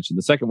not going to mention.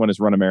 The second one is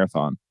run a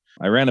marathon.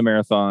 I ran a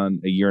marathon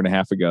a year and a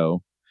half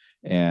ago,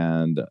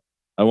 and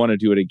I want to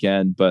do it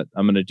again, but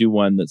I'm going to do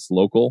one that's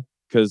local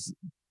because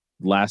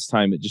last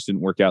time it just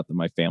didn't work out that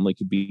my family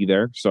could be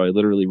there. So I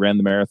literally ran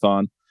the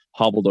marathon,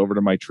 hobbled over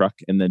to my truck,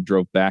 and then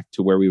drove back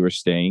to where we were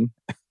staying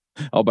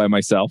all by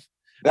myself.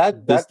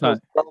 That was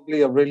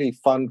probably a really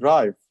fun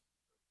drive.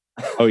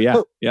 Oh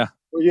yeah, yeah.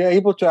 Were you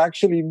able to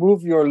actually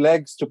move your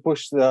legs to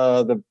push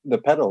the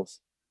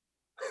pedals?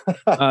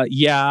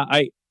 Yeah,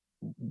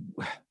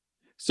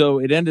 so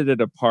it ended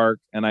at a park,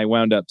 and I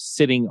wound up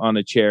sitting on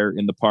a chair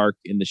in the park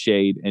in the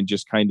shade and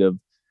just kind of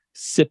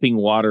sipping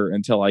water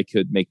until I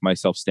could make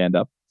myself stand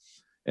up.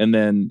 And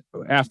then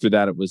after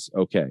that, it was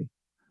okay.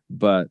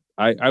 But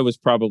I was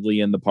probably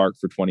in the park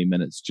for 20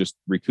 minutes, just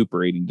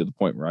recuperating to the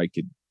point where I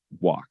could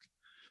walk.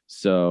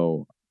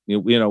 So,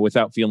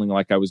 without feeling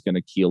like I was going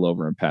to keel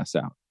over and pass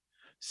out.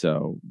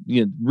 So,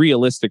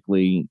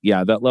 realistically,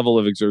 yeah, that level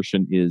of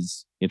exertion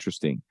is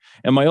interesting.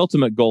 And my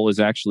ultimate goal is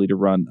actually to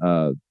run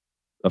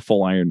a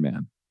full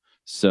Ironman.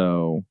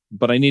 So,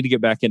 but I need to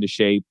get back into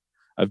shape.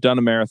 I've done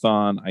a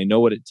marathon. I know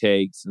what it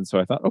takes. And so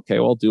I thought, okay,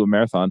 well, I'll do a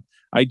marathon.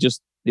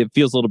 It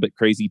feels a little bit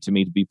crazy to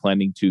me to be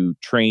planning to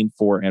train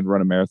for and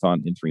run a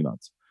marathon in 3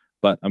 months,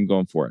 but I'm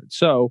going for it.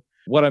 So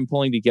what I'm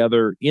pulling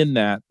together in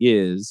that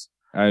is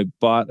I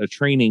bought a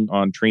training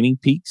on Training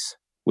Peaks,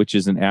 which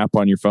is an app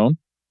on your phone.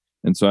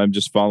 And so I'm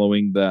just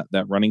following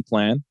that running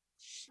plan.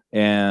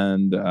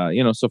 And,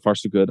 so far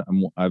so good.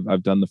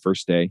 I've done the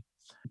first day,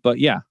 but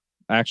yeah,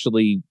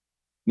 actually,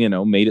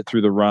 made it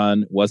through the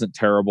run. It wasn't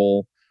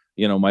terrible.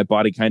 My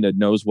body kind of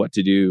knows what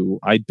to do.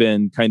 I'd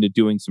been kind of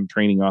doing some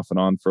training off and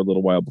on for a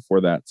little while before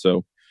that.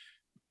 So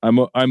I'm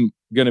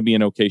going to be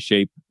in okay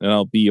shape, and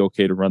I'll be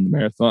okay to run the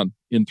marathon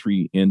in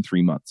 3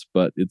 months,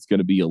 but it's going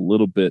to be a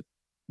little bit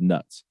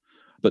nuts.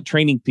 But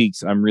Training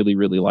Peaks, I'm really,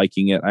 really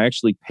liking it. I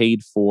actually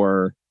paid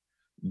for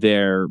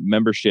their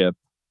membership,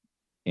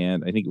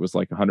 and I think it was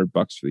like $100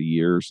 for the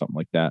year or something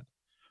like that.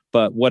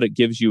 But what it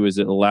gives you is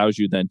it allows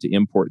you then to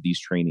import these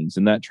trainings,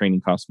 and that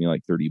training cost me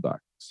like $30.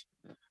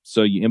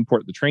 So you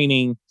import the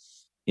training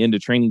into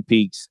Training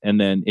Peaks, and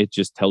then it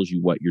just tells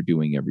you what you're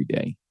doing every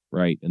day,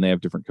 right? And they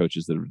have different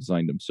coaches that have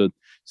designed them. So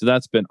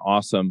that's been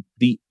awesome.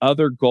 The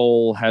other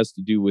goal has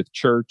to do with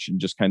church and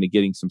just kind of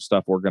getting some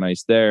stuff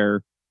organized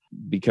there,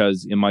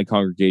 because in my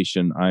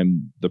congregation,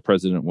 I'm the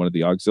president of one of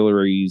the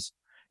auxiliaries,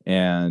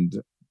 and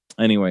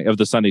anyway, of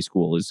the Sunday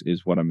school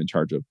is what I'm in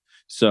charge of.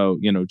 So,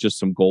 just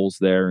some goals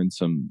there and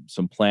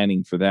some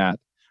planning for that.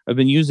 I've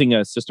been using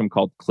a system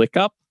called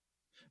ClickUp.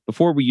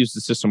 Before, we used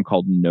a system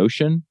called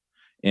Notion,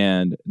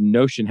 and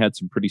Notion had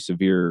some pretty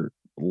severe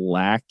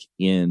lack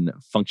in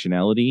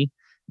functionality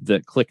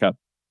that ClickUp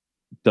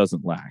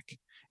doesn't lack.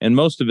 And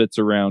most of it's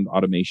around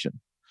automation.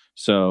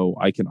 So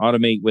I can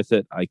automate with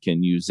it. I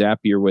can use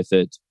Zapier with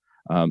it.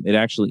 It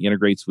actually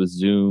integrates with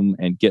Zoom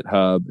and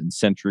GitHub and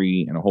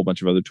Sentry and a whole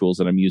bunch of other tools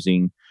that I'm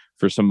using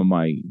for some of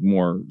my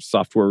more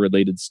software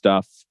related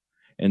stuff.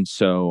 And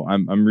so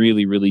I'm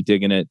really, really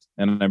digging it.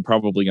 And I'm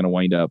probably going to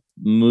wind up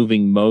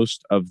moving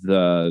most of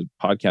the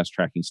podcast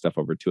tracking stuff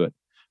over to it.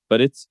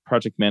 But it's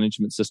project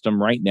management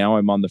system. Right now,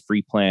 I'm on the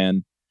free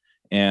plan.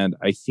 And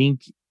I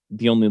think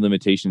the only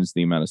limitation is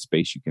the amount of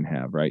space you can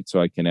have, right?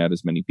 So I can add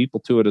as many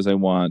people to it as I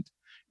want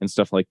and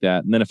stuff like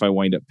that. And then if I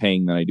wind up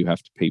paying, then I do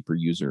have to pay per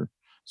user.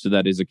 So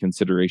that is a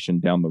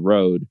consideration down the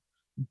road.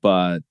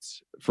 But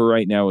for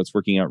right now, it's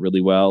working out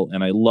really well.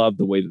 And I love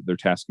the way that their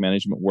task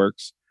management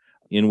works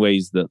in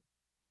ways that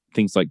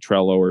things like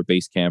Trello or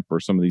Basecamp or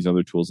some of these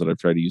other tools that I've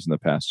tried to use in the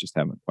past just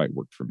haven't quite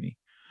worked for me.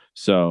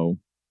 So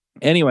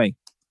anyway,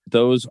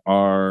 those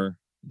are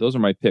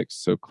my picks.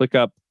 So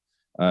ClickUp,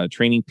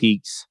 Training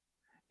Peaks,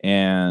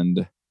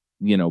 and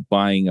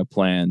buying a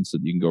plan so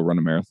that you can go run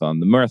a marathon.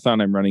 The marathon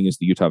I'm running is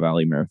the Utah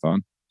Valley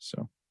Marathon.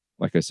 So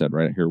like I said,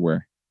 right here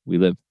where we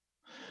live.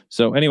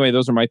 So anyway,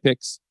 those are my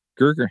picks.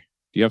 Gerger,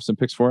 do you have some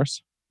picks for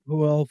us?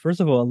 Well,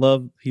 first of all, I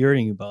love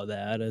hearing about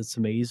that. It's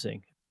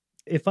amazing.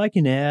 If I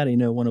can add,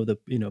 one of the,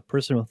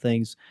 personal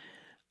things,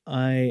 what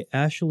I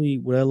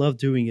love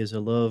doing is I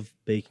love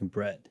baking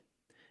bread.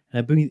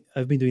 And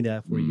I've been doing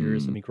that for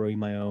years. I've been growing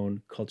my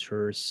own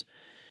cultures.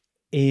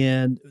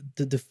 And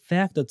the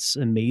fact that's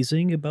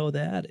amazing about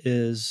that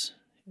is,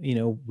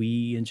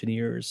 we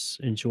engineers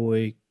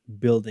enjoy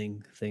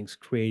building things,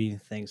 creating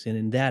things. And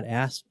in that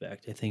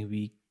aspect, I think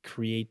we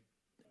create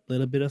a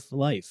little bit of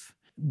life.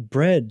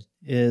 Bread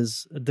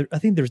I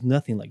think there's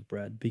nothing like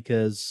bread,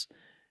 because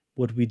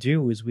what we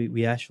do is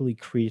we actually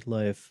create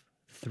life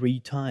 3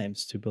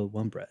 times to build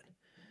one bread,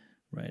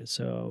 right?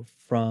 So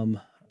from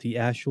the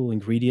actual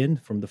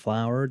ingredient, from the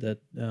flour that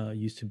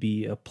used to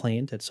be a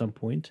plant at some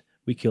point,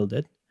 we killed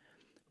it.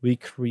 We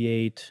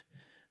create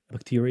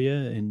bacteria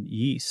and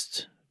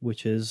yeast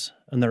which is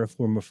another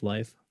form of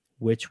life,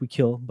 which we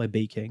kill by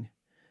baking.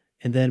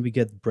 And then we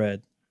get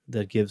bread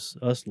that gives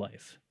us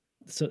life.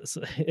 So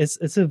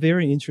it's a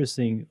very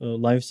interesting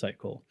life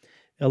cycle.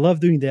 I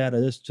love doing that. I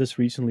just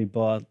recently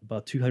bought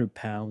about 200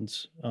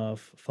 pounds of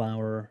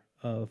flour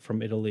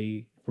from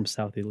Italy, from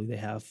South Italy. They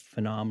have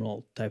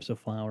phenomenal types of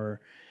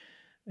flour.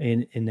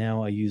 And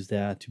now I use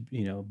that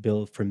to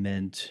build,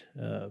 ferment,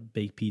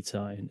 bake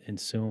pizza, and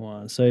so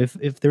on. So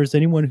if there's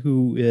anyone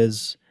who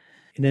is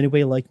in any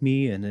way like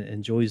me and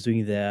enjoys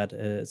doing that,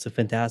 it's a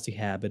fantastic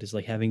habit. It's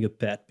like having a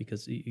pet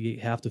because you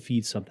have to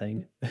feed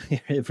something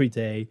every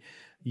day.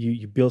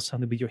 You build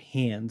something with your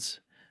hands,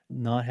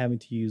 not having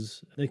to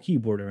use a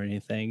keyboard or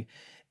anything,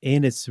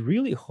 and it's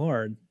really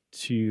hard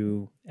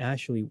to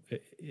actually,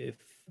 if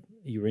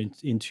you're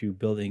into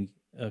building,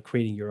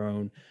 creating your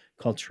own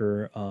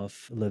culture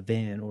of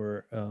levain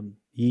or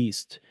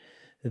yeast,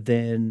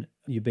 then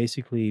you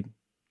basically,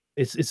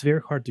 it's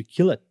very hard to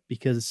kill it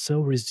because it's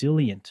so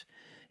resilient.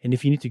 And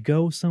if you need to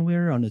go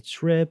somewhere on a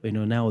trip,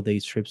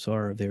 nowadays trips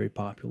are very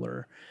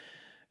popular.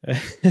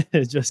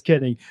 Just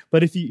kidding.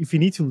 But if you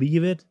need to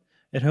leave it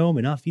at home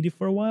and not feed it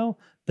for a while,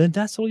 then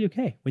that's totally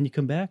okay. When you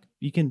come back,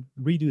 you can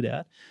redo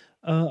that.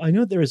 I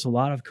know there is a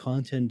lot of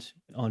content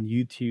on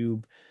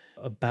YouTube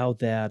about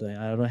that.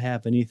 I don't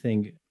have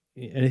anything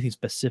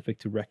specific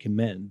to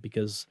recommend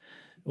because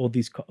all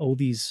these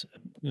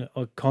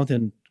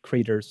content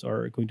creators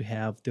are going to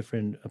have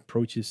different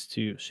approaches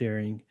to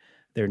sharing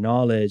their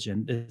knowledge,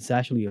 and it's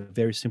actually a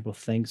very simple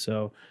thing.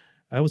 So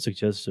I would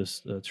suggest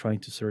just trying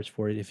to search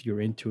for it if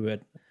you're into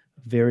it.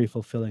 Very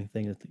fulfilling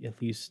thing,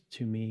 at least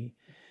to me.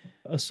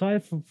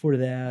 Aside from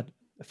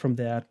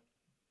that,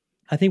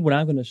 I think what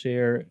I'm going to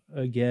share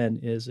again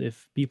is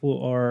if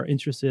people are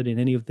interested in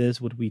any of this,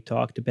 what we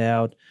talked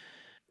about,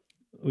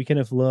 we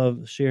kind of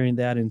love sharing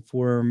that in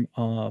form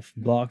of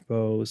blog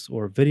posts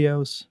or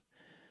videos.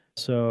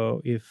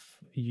 So if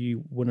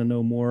you want to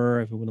know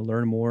more, if you want to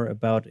learn more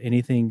about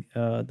anything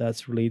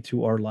that's related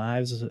to our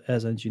lives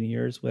as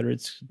engineers, whether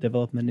it's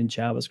development in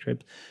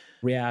JavaScript,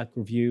 React,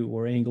 or Vue,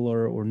 or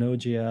Angular, or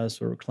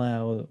Node.js, or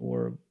Cloud,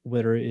 or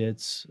whether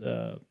it's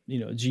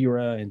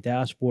Jira and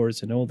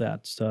dashboards and all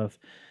that stuff,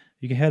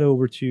 you can head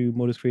over to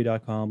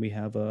moduscreate.com. We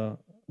have a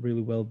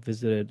really well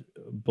visited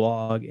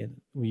blog,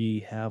 and we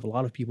have a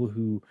lot of people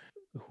who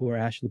are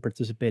actually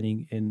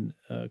participating in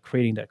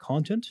creating that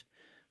content.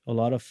 A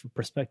lot of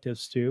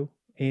perspectives too,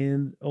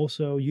 and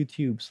also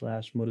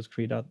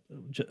YouTube/moduscreate.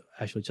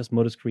 Actually, just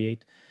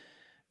moduscreate,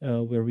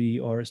 where we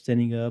are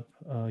standing up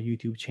a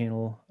YouTube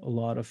channel. A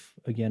lot of,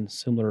 again,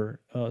 similar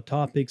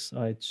topics.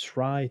 I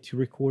try to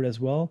record as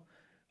well.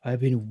 I've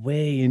been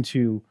way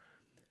into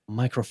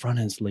Micro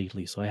Frontends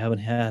lately, so I haven't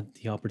had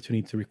the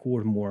opportunity to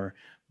record more.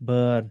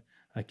 But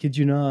I kid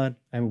you not,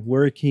 I'm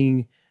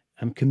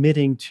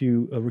committing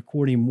to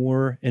recording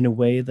more in a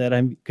way that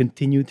I'm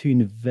continuing to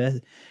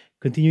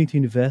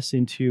invest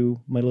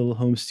into my little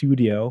home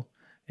studio.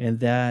 And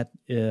that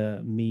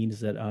means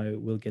that I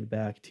will get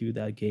back to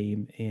that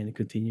game and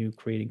continue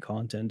creating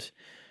content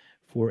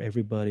for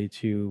everybody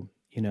to,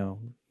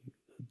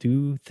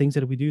 do things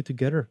that we do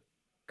together,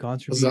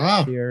 contribute,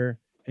 Huzzah. share,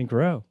 and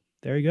grow.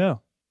 There you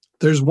go.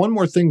 There's one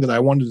more thing that I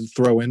wanted to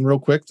throw in real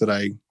quick that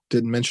I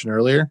didn't mention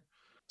earlier.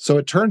 So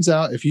it turns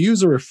out if you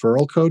use a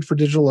referral code for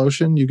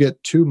DigitalOcean, you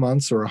get 2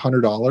 months or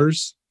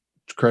 $100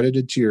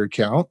 credited to your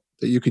account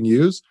that you can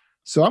use.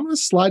 So I'm going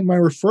to slide my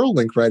referral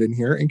link right in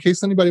here in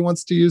case anybody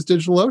wants to use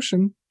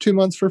DigitalOcean 2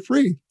 months for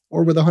free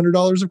or with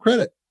 $100 of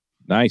credit.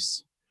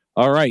 Nice.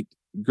 All right.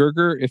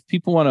 Gerger, if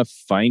people want to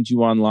find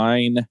you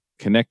online,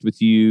 connect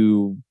with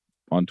you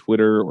on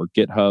Twitter or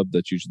GitHub,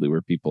 that's usually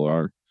where people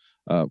are.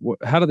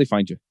 How do they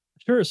find you?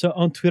 Sure. So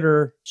on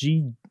Twitter,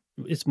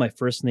 it's my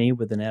first name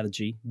with an added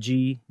G,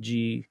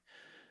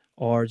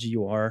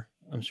 GGRGUR.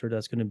 I'm sure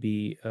that's going to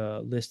be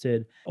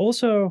listed.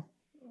 Also,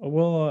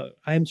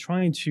 I'm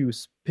trying to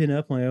spin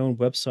up my own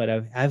website.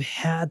 I've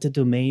had the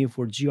domain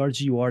for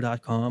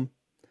grgur.com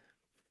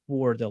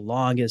for the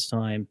longest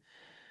time.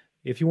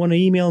 If you want to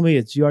email me,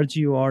 it's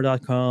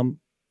grgur.com.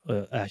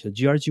 Actually,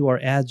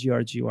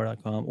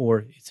 grgur@grgur.com, or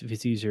if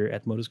it's easier,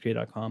 at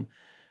moduscreate.com.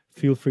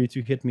 Feel free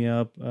to hit me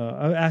up.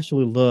 I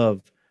actually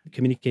love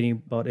communicating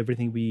about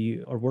everything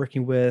we are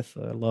working with.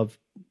 I love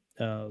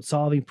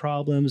solving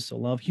problems. I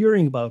love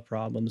hearing about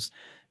problems.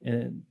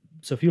 And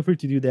so feel free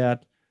to do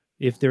that.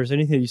 If there's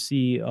anything you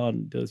see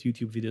on those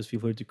YouTube videos, feel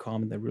free to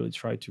comment. I really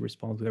try to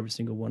respond to every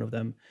single one of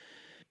them.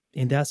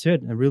 And that's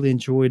it. I really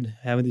enjoyed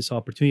having this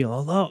opportunity. I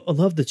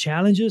love the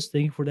challenges.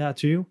 Thank you for that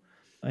too.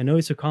 I know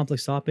it's a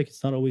complex topic.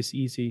 It's not always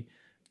easy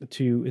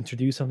to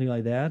introduce something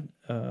like that.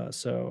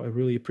 So I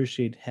really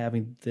appreciate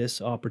having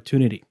this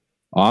opportunity.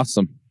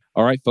 Awesome.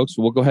 All right, folks,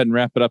 we'll go ahead and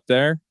wrap it up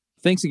there.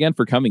 Thanks again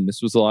for coming.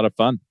 This was a lot of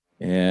fun.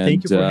 And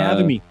thank you for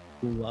having me.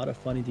 A lot of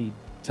fun indeed.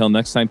 Till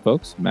next time,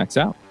 folks, Max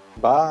out.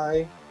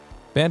 Bye.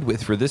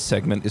 Bandwidth for this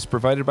segment is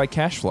provided by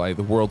CacheFly,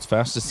 the world's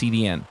fastest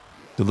CDN.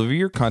 Deliver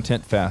your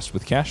content fast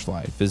with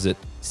CacheFly. Visit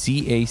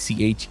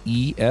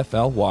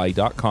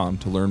CACHEFLY.com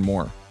to learn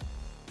more.